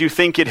ways you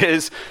think it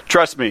is.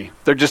 Trust me,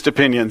 they're just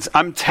opinions.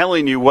 I'm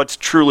telling you what's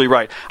truly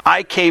right.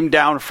 I came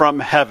down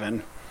from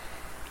heaven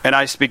and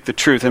I speak the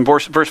truth. In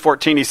verse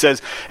 14 he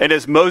says, and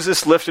as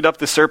Moses lifted up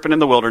the serpent in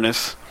the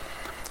wilderness,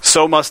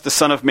 so must the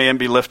Son of Man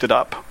be lifted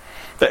up,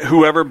 that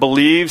whoever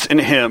believes in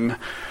him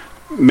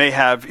may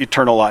have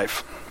eternal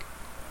life.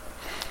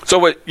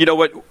 So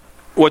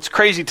what's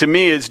crazy to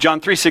me is John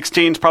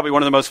 3:16 is probably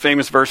one of the most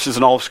famous verses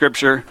in all of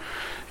Scripture.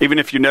 Even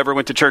if you never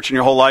went to church in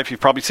your whole life, you've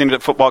probably seen it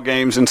at football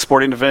games and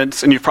sporting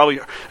events, and you've probably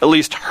at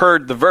least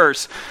heard the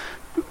verse.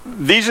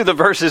 These are the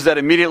verses that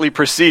immediately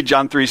precede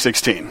John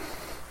 3:16.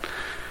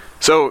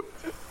 So,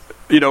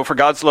 for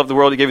God so loved the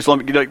world, he gave his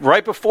only.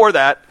 Right before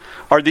that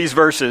are these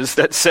verses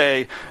that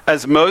say,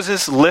 as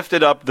Moses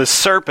lifted up the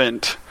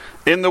serpent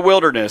in the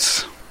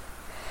wilderness,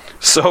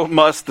 so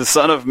must the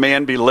Son of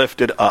Man be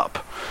lifted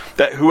up,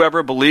 that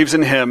whoever believes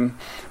in him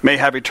may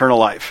have eternal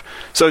life.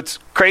 So it's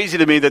crazy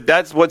to me that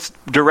that's what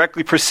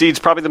directly precedes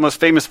probably the most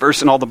famous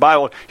verse in all the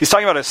Bible. He's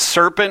talking about a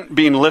serpent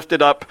being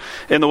lifted up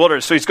in the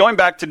wilderness. So he's going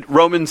back to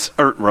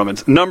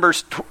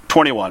Numbers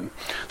 21.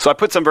 So I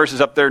put some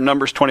verses up there,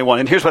 Numbers 21.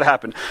 And here's what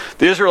happened.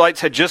 The Israelites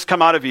had just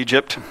come out of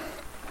Egypt.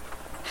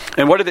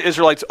 And what did the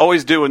Israelites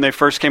always do when they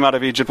first came out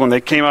of Egypt? When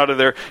they came out of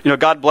there,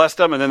 God blessed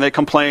them, and then they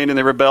complained, and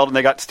they rebelled, and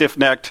they got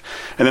stiff-necked,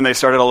 and then they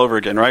started all over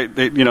again, right?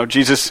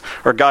 Jesus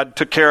or God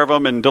took care of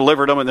them and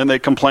delivered them, and then they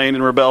complained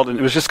and rebelled, and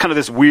it was just kind of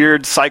this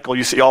weird cycle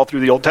you see all through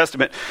the Old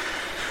Testament.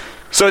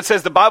 So it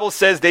says, the Bible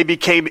says they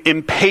became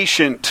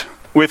impatient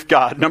with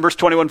God. Numbers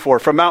 21:4.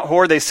 From Mount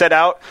Hor they set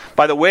out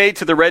by the way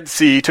to the Red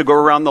Sea to go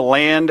around the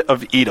land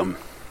of Edom,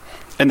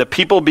 and the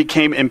people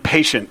became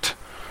impatient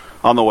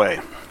on the way.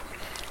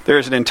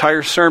 There's an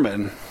entire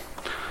sermon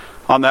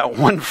on that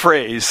one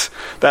phrase,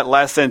 that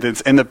last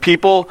sentence. And the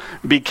people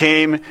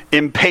became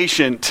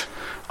impatient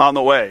on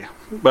the way.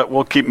 but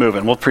we'll keep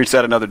moving. We'll preach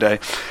that another day.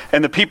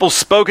 And the people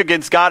spoke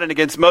against God and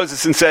against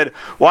Moses and said,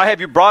 why have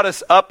you brought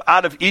us up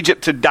out of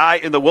Egypt to die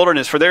in the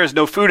wilderness? For there is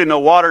no food and no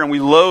water, and we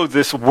loathe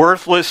this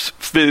worthless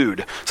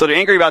food. So they're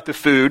angry about the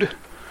food,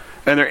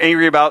 and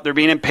they're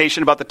being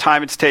impatient about the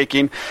time it's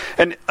taking.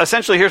 And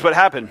essentially, here's what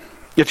happened.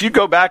 If you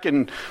go back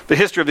in the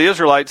history of the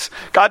Israelites,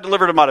 God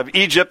delivered them out of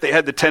Egypt. They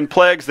had the 10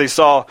 plagues. They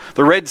saw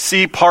the Red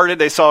Sea parted.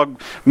 They saw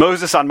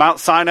Moses on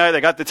Mount Sinai.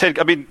 They got the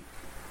 10.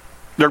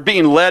 They're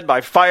being led by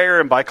fire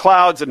and by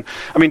clouds. And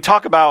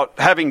talk about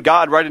having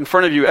God right in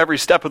front of you every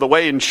step of the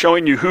way and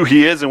showing you who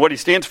he is and what he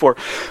stands for.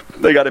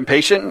 They got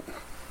impatient.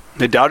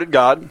 They doubted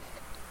God.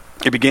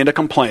 They began to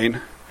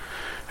complain.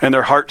 And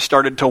their heart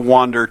started to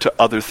wander to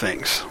other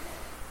things.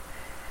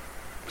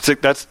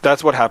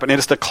 That's what happened. And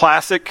it's the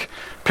classic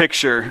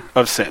picture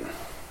of sin.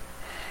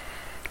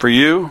 For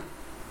you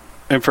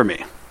and for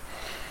me.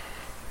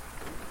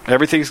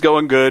 Everything's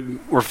going good.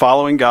 We're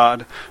following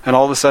God. And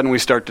all of a sudden we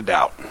start to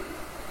doubt.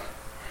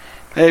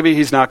 Maybe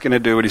he's not going to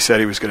do what he said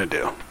he was going to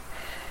do.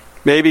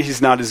 Maybe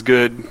he's not as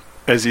good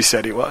as he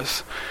said he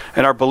was.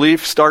 And our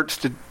belief starts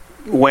to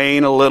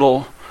wane a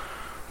little.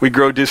 We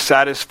grow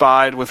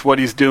dissatisfied with what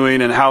he's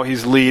doing and how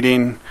he's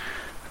leading.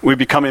 We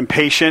become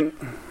impatient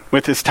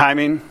with his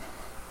timing.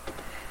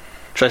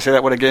 Should I say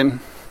that one again?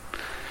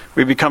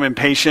 We become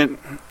impatient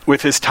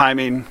with his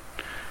timing,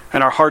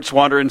 and our hearts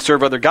wander and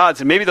serve other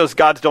gods. And maybe those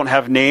gods don't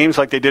have names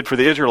like they did for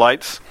the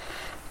Israelites,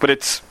 but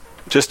it's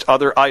just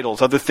other idols,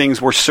 other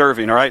things we're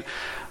serving, all right?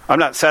 I'm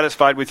not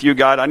satisfied with you,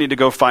 God. I need to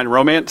go find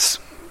romance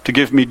to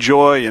give me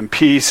joy and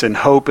peace and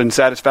hope and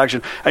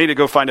satisfaction. I need to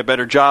go find a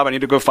better job. I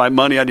need to go find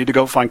money. I need to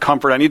go find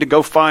comfort. I need to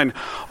go find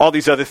all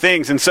these other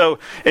things. And so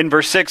in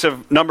verse 6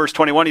 of Numbers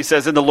 21, he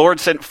says, and the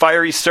Lord sent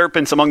fiery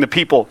serpents among the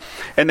people,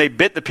 and they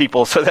bit the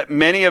people, so that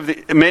many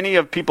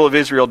of people of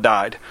Israel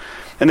died.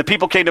 And the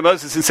people came to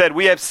Moses and said,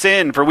 we have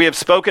sinned, for we have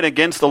spoken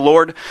against the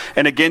Lord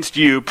and against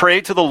you.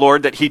 Pray to the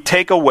Lord that he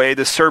take away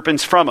the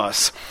serpents from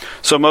us.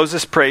 So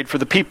Moses prayed for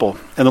the people.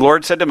 And the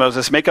Lord said to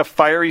Moses, make a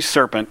fiery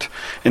serpent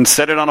and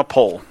set it on a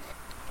pole.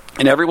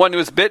 And everyone who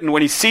is bitten,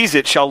 when he sees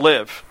it, shall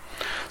live.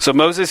 So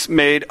Moses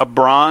made a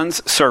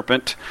bronze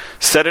serpent,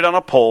 set it on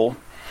a pole.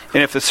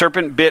 And if the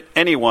serpent bit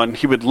anyone,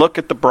 he would look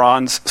at the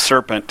bronze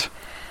serpent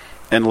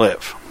and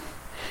live.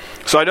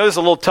 So I know this is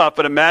a little tough,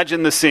 but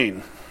imagine the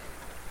scene.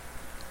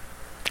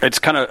 It's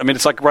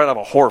it's like right out of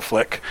a horror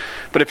flick.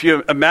 But if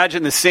you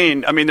imagine the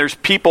scene, there's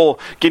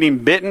people getting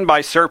bitten by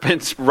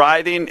serpents,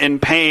 writhing in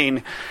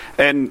pain,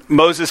 and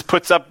Moses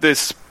puts up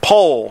this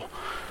pole,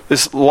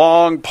 this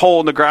long pole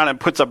in the ground, and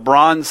puts a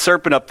bronze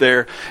serpent up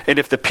there. And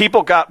if the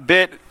people got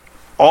bit,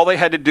 all they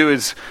had to do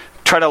is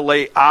try to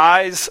lay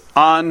eyes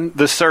on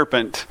the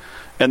serpent,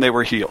 and they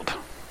were healed.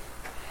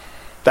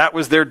 That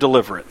was their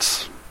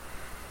deliverance.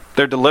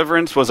 Their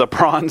deliverance was a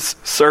bronze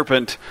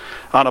serpent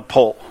on a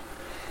pole.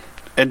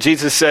 And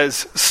Jesus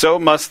says, so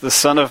must the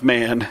Son of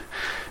Man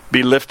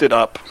be lifted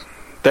up,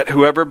 that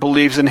whoever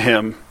believes in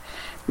him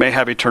may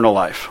have eternal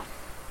life.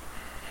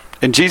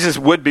 And Jesus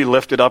would be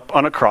lifted up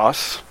on a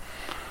cross,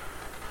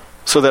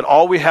 so that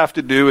all we have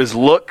to do is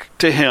look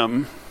to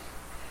him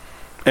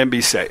and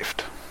be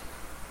saved.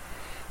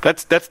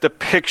 That's the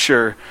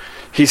picture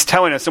he's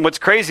telling us. And what's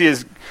crazy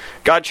is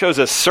God chose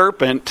a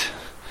serpent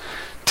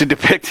to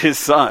depict his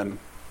son.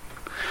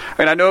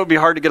 I know it would be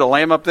hard to get a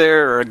lamb up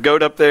there or a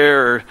goat up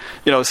there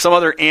or, some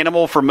other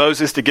animal for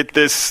Moses to get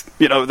this,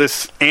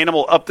 this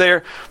animal up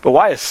there. But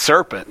why a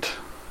serpent?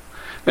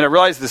 I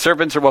realize the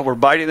serpents are what we're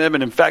biting them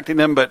and infecting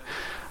them, but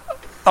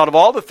out of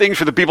all the things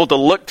for the people to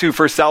look to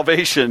for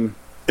salvation,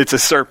 it's a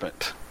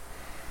serpent.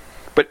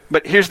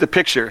 But here's the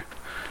picture.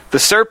 The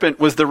serpent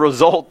was the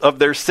result of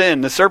their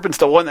sin. The serpent's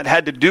the one that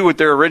had to do with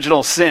their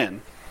original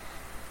sin.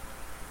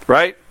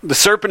 Right? The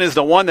serpent is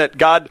the one that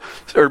God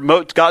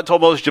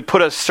told Moses to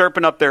put a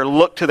serpent up there,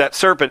 look to that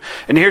serpent.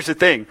 And here's the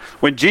thing.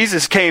 When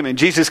Jesus came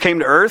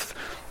to earth,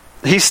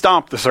 he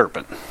stomped the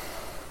serpent.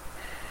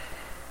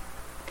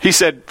 He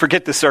said,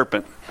 forget the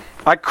serpent.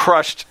 I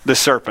crushed the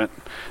serpent.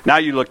 Now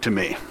you look to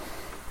me.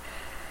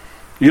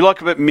 You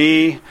look up at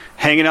me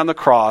hanging on the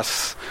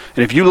cross,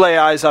 and if you lay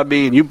eyes on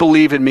me and you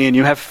believe in me and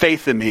you have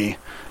faith in me,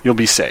 you'll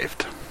be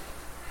saved.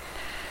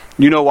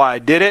 You know why I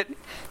did it.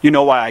 You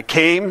know why I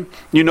came.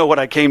 You know what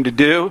I came to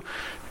do.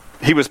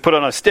 He was put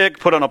on a stick,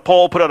 put on a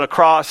pole, put on a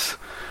cross,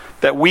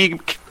 that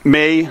we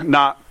may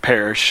not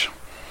perish,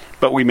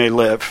 but we may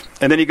live.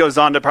 And then he goes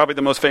on to probably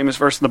the most famous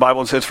verse in the Bible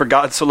and says, for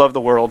God so loved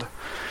the world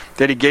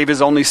that he gave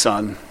his only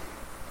son,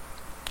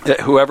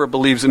 that whoever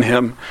believes in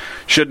him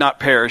should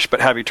not perish,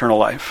 but have eternal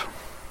life.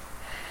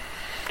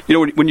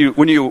 When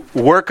you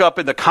work up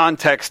in the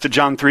context to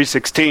John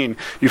 3:16,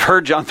 you've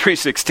heard John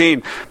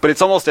 3:16, but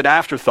it's almost an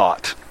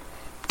afterthought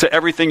to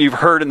everything you've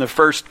heard in the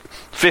first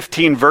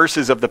 15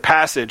 verses of the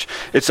passage.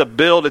 It's a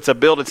build. It's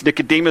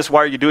Nicodemus,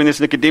 why are you doing this?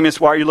 Nicodemus,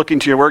 why are you looking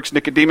to your works?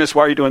 Nicodemus,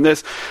 why are you doing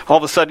this? All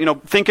of a sudden,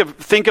 think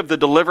of the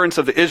deliverance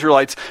of the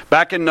Israelites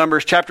back in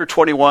Numbers chapter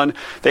 21.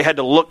 They had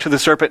to look to the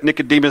serpent.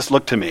 Nicodemus,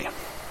 look to me.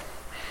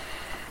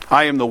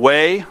 I am the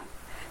way.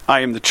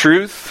 I am the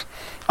truth.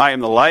 I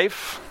am the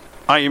life.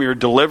 I am your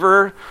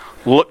deliverer.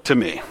 look to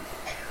me.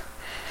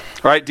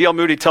 All right, D.L.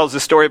 Moody tells the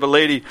story of a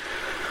lady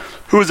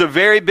who was a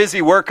very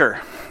busy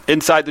worker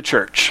inside the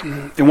church.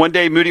 And one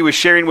day Moody was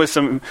sharing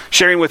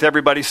with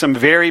everybody some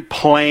very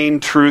plain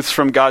truths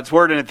from God's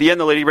word. And at the end,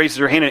 the lady raises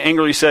her hand and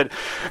angrily said,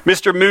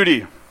 "Mr.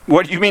 Moody,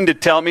 what do you mean to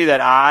tell me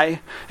that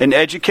I, an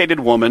educated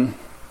woman,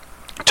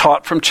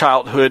 taught from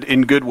childhood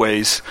in good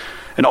ways,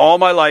 and all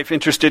my life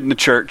interested in the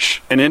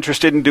church and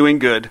interested in doing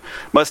good,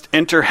 must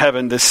enter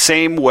heaven the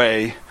same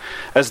way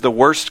as the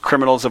worst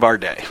criminals of our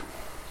day?"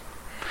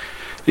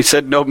 He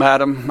said, "No,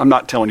 madam, I'm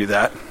not telling you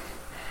that.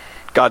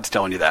 God's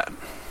telling you that."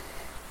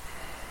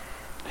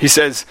 He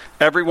says,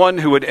 everyone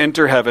who would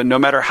enter heaven, no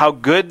matter how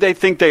good they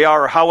think they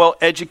are, or how well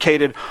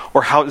educated,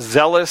 or how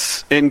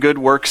zealous in good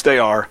works they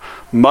are,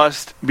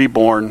 must be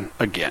born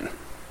again.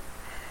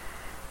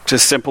 It's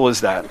as simple as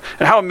that.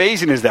 And how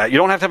amazing is that? You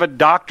don't have to have a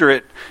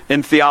doctorate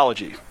in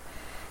theology.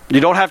 You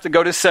don't have to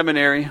go to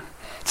seminary.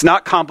 It's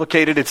not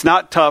complicated. It's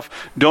not tough.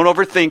 Don't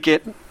overthink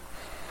it.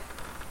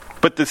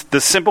 But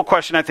the simple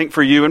question, I think,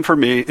 for you and for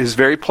me is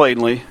very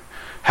plainly,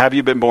 have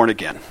you been born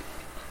again?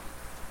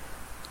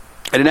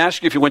 I didn't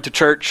ask you if you went to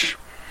church.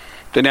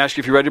 Didn't ask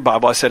you if you read your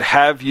Bible. I said,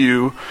 have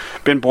you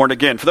been born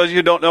again? For those of you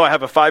who don't know, I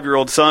have a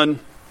 5-year-old son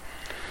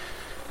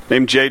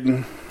named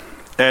Jaden.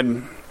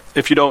 And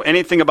if you know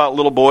anything about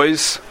little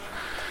boys,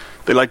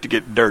 they like to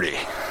get dirty.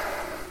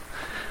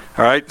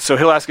 All right? So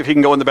he'll ask if he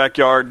can go in the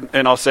backyard,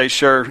 and I'll say,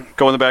 sure,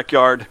 go in the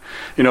backyard.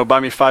 Buy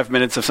me 5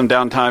 minutes of some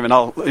downtime,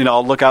 and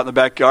I'll look out in the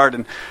backyard.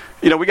 And,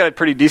 we got a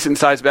pretty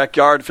decent-sized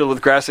backyard filled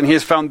with grass, and he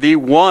has found the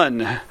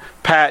one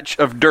patch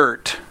of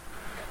dirt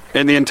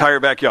in the entire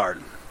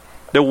backyard.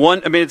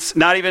 It's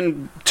not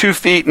even 2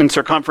 feet in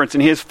circumference,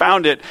 and he has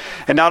found it.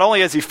 And not only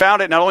has he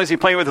found it, not only is he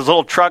playing with his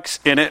little trucks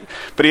in it,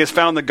 but he has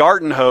found the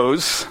garden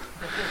hose.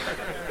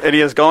 And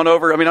he has gone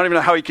over, I don't even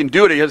know how he can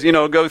do it. He has,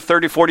 go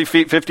 30, 40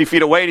 feet, 50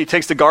 feet away, and he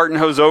takes the garden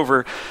hose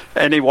over,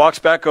 and he walks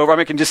back over.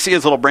 I can just see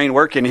his little brain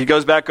working. He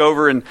goes back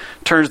over and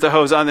turns the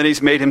hose on, and then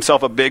he's made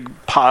himself a big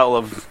pile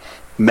of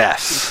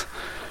mess.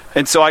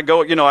 And so I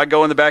go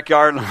in the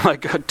backyard, and I'm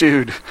like, oh,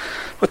 dude,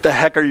 what the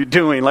heck are you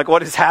doing? Like,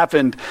 what has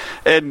happened?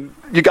 And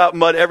you got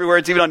mud everywhere.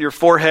 It's even on your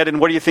forehead. And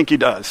what do you think he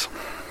does?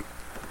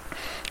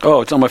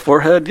 Oh, it's on my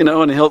forehead,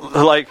 and he'll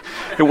like,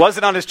 it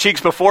wasn't on his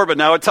cheeks before, but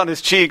now it's on his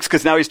cheeks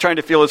because now he's trying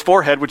to feel his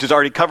forehead, which is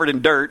already covered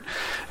in dirt.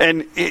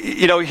 And,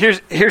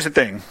 here's the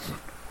thing.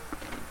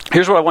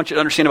 Here's what I want you to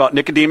understand about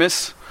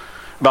Nicodemus,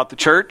 about the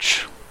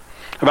church,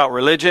 about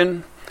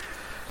religion,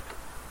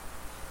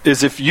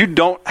 is if you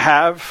don't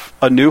have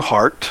a new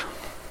heart,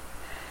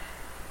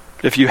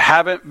 if you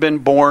haven't been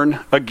born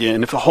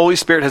again, if the Holy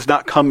Spirit has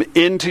not come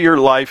into your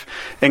life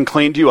and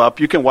cleaned you up,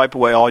 you can wipe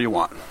away all you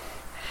want.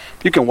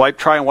 You can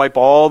try and wipe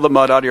all the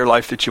mud out of your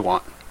life that you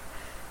want.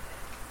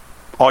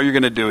 All you're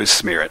going to do is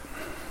smear it.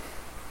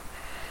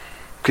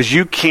 Because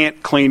you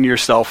can't clean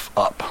yourself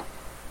up.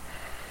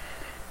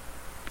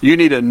 You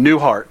need a new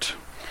heart.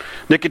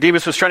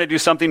 Nicodemus was trying to do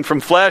something from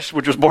flesh,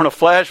 which was born of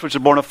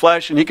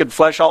flesh, and he could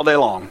flesh all day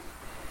long.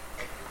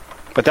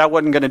 But that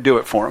wasn't going to do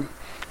it for him.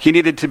 He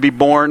needed to be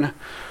born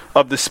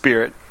of the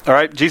Spirit. All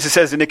right? Jesus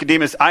says to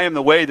Nicodemus, I am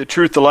the way, the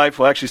truth, the life.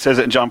 Well, actually says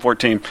it in John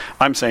 14.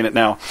 I'm saying it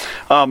now.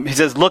 He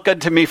says, look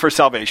unto me for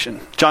salvation.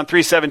 John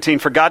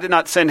 3:17, for God did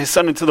not send his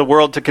Son into the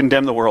world to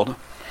condemn the world,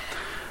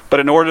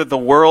 but in order that the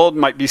world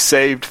might be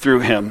saved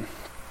through him.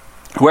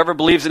 Whoever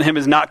believes in him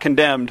is not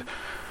condemned,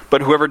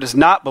 but whoever does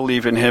not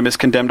believe in him is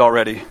condemned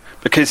already,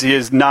 because he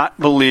has not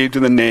believed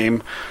in the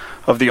name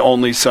of the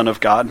only Son of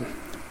God.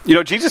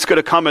 Jesus could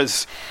have come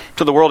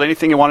to the world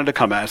anything he wanted to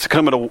come as. He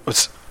could have come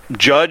as a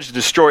judge,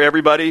 destroy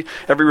everybody,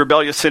 every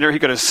rebellious sinner. He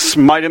could have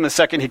smited him the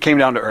second he came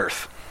down to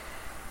earth.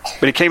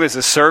 But he came as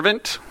a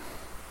servant,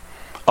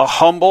 a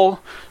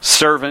humble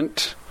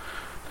servant,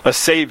 a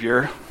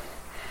savior.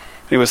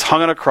 He was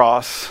hung on a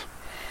cross,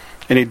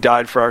 and he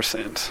died for our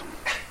sins.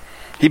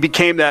 He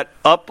became that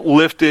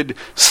uplifted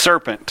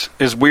serpent,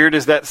 as weird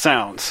as that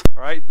sounds.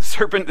 All right? The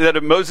serpent that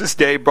in Moses'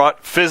 day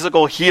brought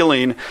physical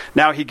healing,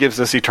 now he gives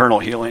us eternal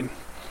healing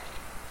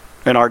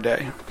in our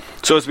day.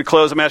 So as we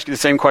close, I'm asking the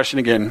same question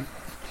again.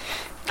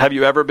 Have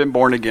you ever been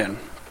born again?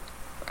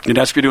 I didn't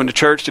ask if you're doing the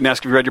church, didn't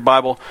ask if you read your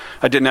Bible.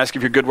 I didn't ask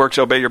if your good works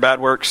obey your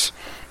bad works.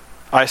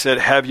 I said,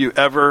 have you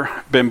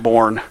ever been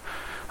born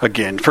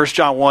again? 1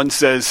 John 1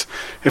 says,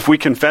 if we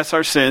confess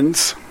our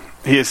sins,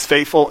 he is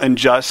faithful and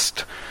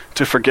just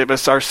to forgive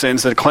us our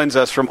sins and cleanse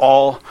us from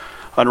all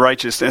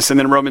unrighteousness. And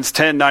then Romans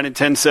 10, 9 and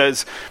 10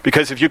 says,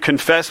 because if you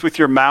confess with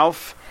your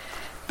mouth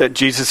that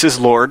Jesus is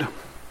Lord,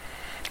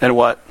 and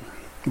what?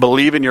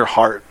 Believe in your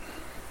heart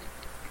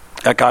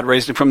that God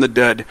raised him from the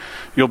dead,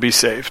 you'll be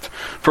saved.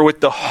 For with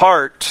the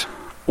heart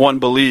one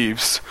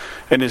believes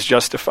and is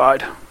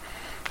justified,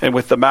 and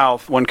with the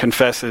mouth one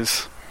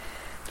confesses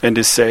and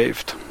is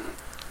saved.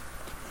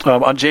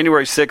 On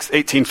January 6,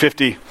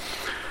 1850,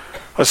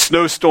 a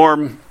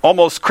snowstorm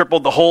almost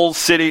crippled the whole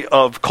city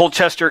of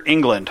Colchester,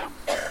 England.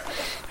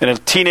 And a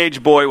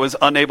teenage boy was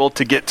unable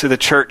to get to the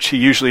church he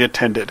usually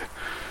attended.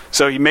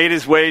 So he made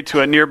his way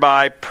to a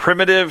nearby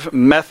primitive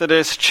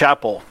Methodist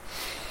chapel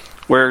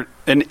where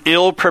an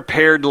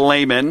ill-prepared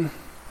layman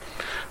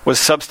was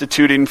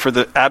substituting for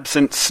the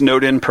absent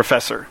snowed-in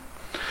professor.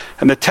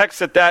 And the text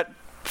that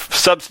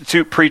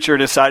substitute preacher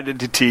decided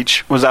to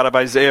teach was out of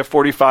Isaiah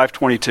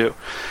 45:22.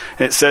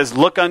 And it says,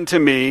 "Look unto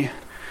me,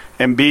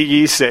 and be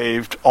ye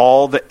saved,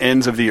 all the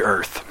ends of the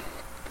earth."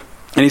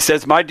 And he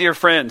says, my dear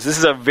friends, this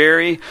is a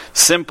very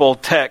simple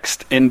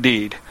text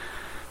indeed.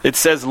 It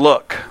says,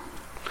 look.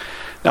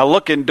 Now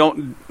looking,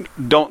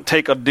 don't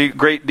take a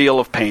great deal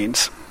of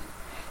pains.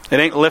 It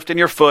ain't lifting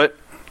your foot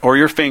or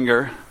your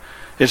finger.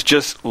 It's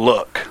just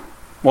look.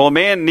 Well, a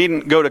man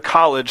needn't go to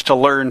college to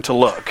learn to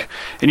look.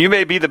 And you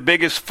may be the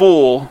biggest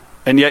fool,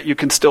 and yet you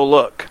can still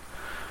look.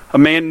 A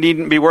man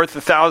needn't be worth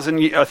a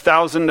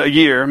thousand a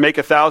year, make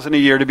 1,000 a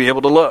year to be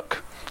able to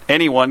look.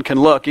 Anyone can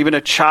look. Even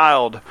a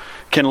child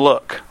can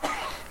look.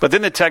 But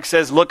then the text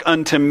says, look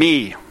unto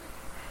me.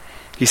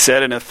 He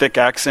said in a thick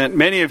accent,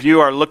 many of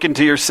you are looking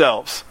to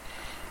yourselves,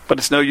 but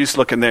it's no use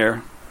looking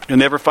there. You'll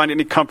never find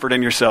any comfort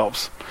in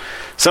yourselves.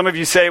 Some of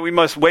you say we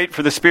must wait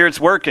for the Spirit's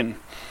working.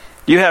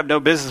 You have no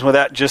business with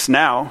that just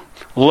now.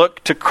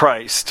 Look to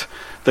Christ.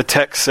 The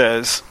text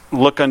says,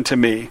 look unto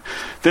me.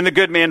 Then the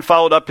good man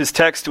followed up his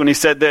text when he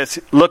said this,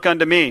 look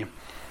unto me.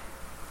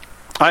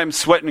 I am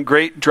sweating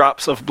great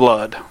drops of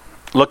blood.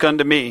 Look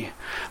unto me.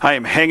 I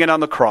am hanging on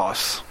the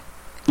cross.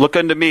 Look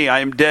unto me. I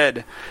am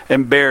dead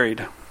and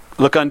buried.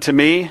 Look unto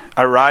me.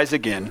 I rise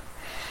again.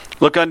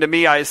 Look unto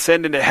me. I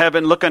ascend into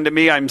heaven. Look unto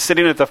me. I am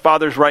sitting at the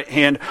Father's right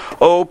hand.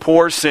 O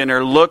poor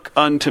sinner, look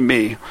unto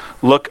me.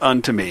 Look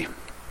unto me.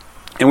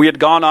 And we had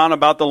gone on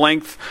about the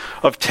length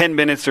of 10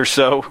 minutes or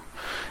so.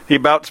 He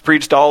about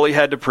preached all he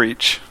had to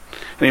preach.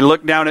 And he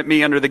looked down at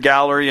me under the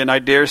gallery, and I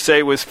dare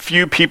say with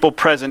few people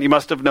present, he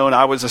must have known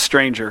I was a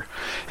stranger.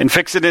 And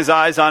fixing his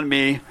eyes on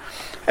me,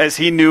 as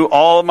he knew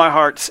all of my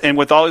hearts, and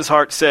with all his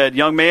heart said,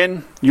 young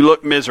man, you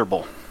look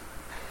miserable.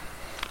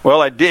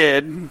 Well, I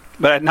did,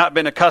 but I had not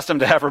been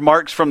accustomed to have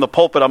remarks from the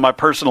pulpit on my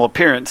personal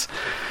appearance.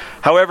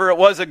 However, it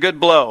was a good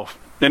blow,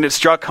 and it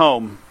struck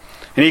home.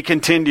 And he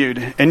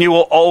continued, and you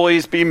will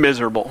always be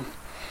miserable.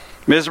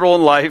 Miserable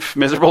in life,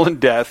 miserable in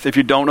death, if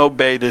you don't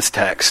obey this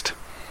text.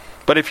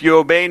 But if you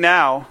obey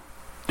now,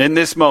 in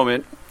this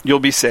moment, you'll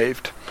be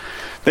saved.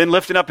 Then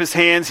lifting up his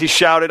hands, he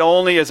shouted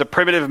only as a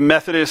primitive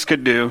Methodist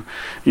could do,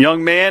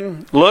 young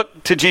man,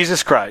 look to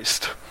Jesus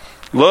Christ.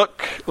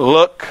 Look,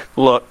 look,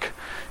 look.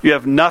 You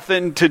have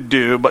nothing to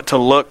do but to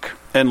look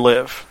and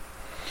live.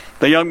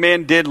 The young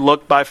man did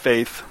look by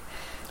faith,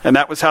 and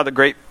that was how the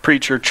great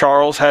preacher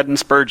Charles Haddon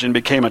Spurgeon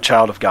became a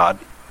child of God.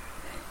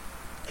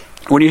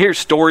 When you hear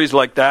stories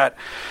like that,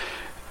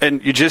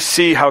 and you just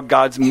see how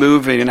God's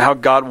moving and how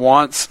God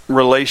wants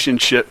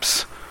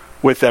relationships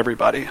with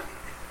everybody.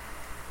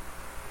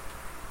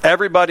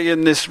 Everybody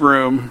in this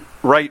room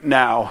right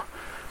now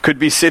could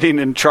be sitting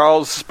in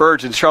Charles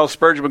Spurgeon. Charles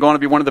Spurgeon was going to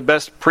be one of the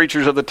best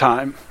preachers of the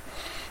time.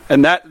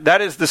 And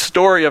that is the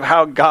story of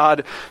how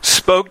God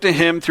spoke to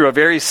him through a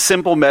very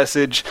simple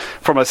message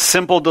from a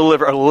simple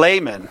deliverer, a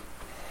layman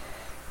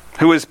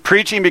who was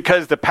preaching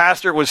because the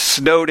pastor was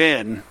snowed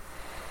in.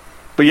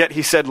 But yet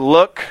he said,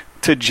 look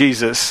to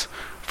Jesus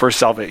for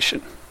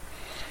salvation.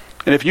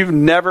 And if you've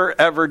never,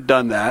 ever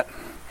done that,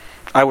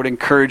 I would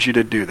encourage you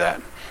to do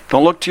that.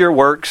 Don't look to your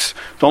works.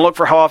 Don't look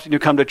for how often you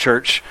come to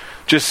church.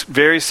 Just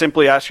very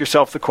simply ask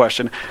yourself the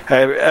question,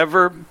 have I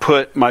ever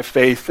put my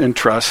faith and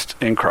trust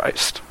in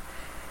Christ?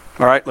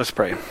 All right, let's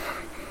pray.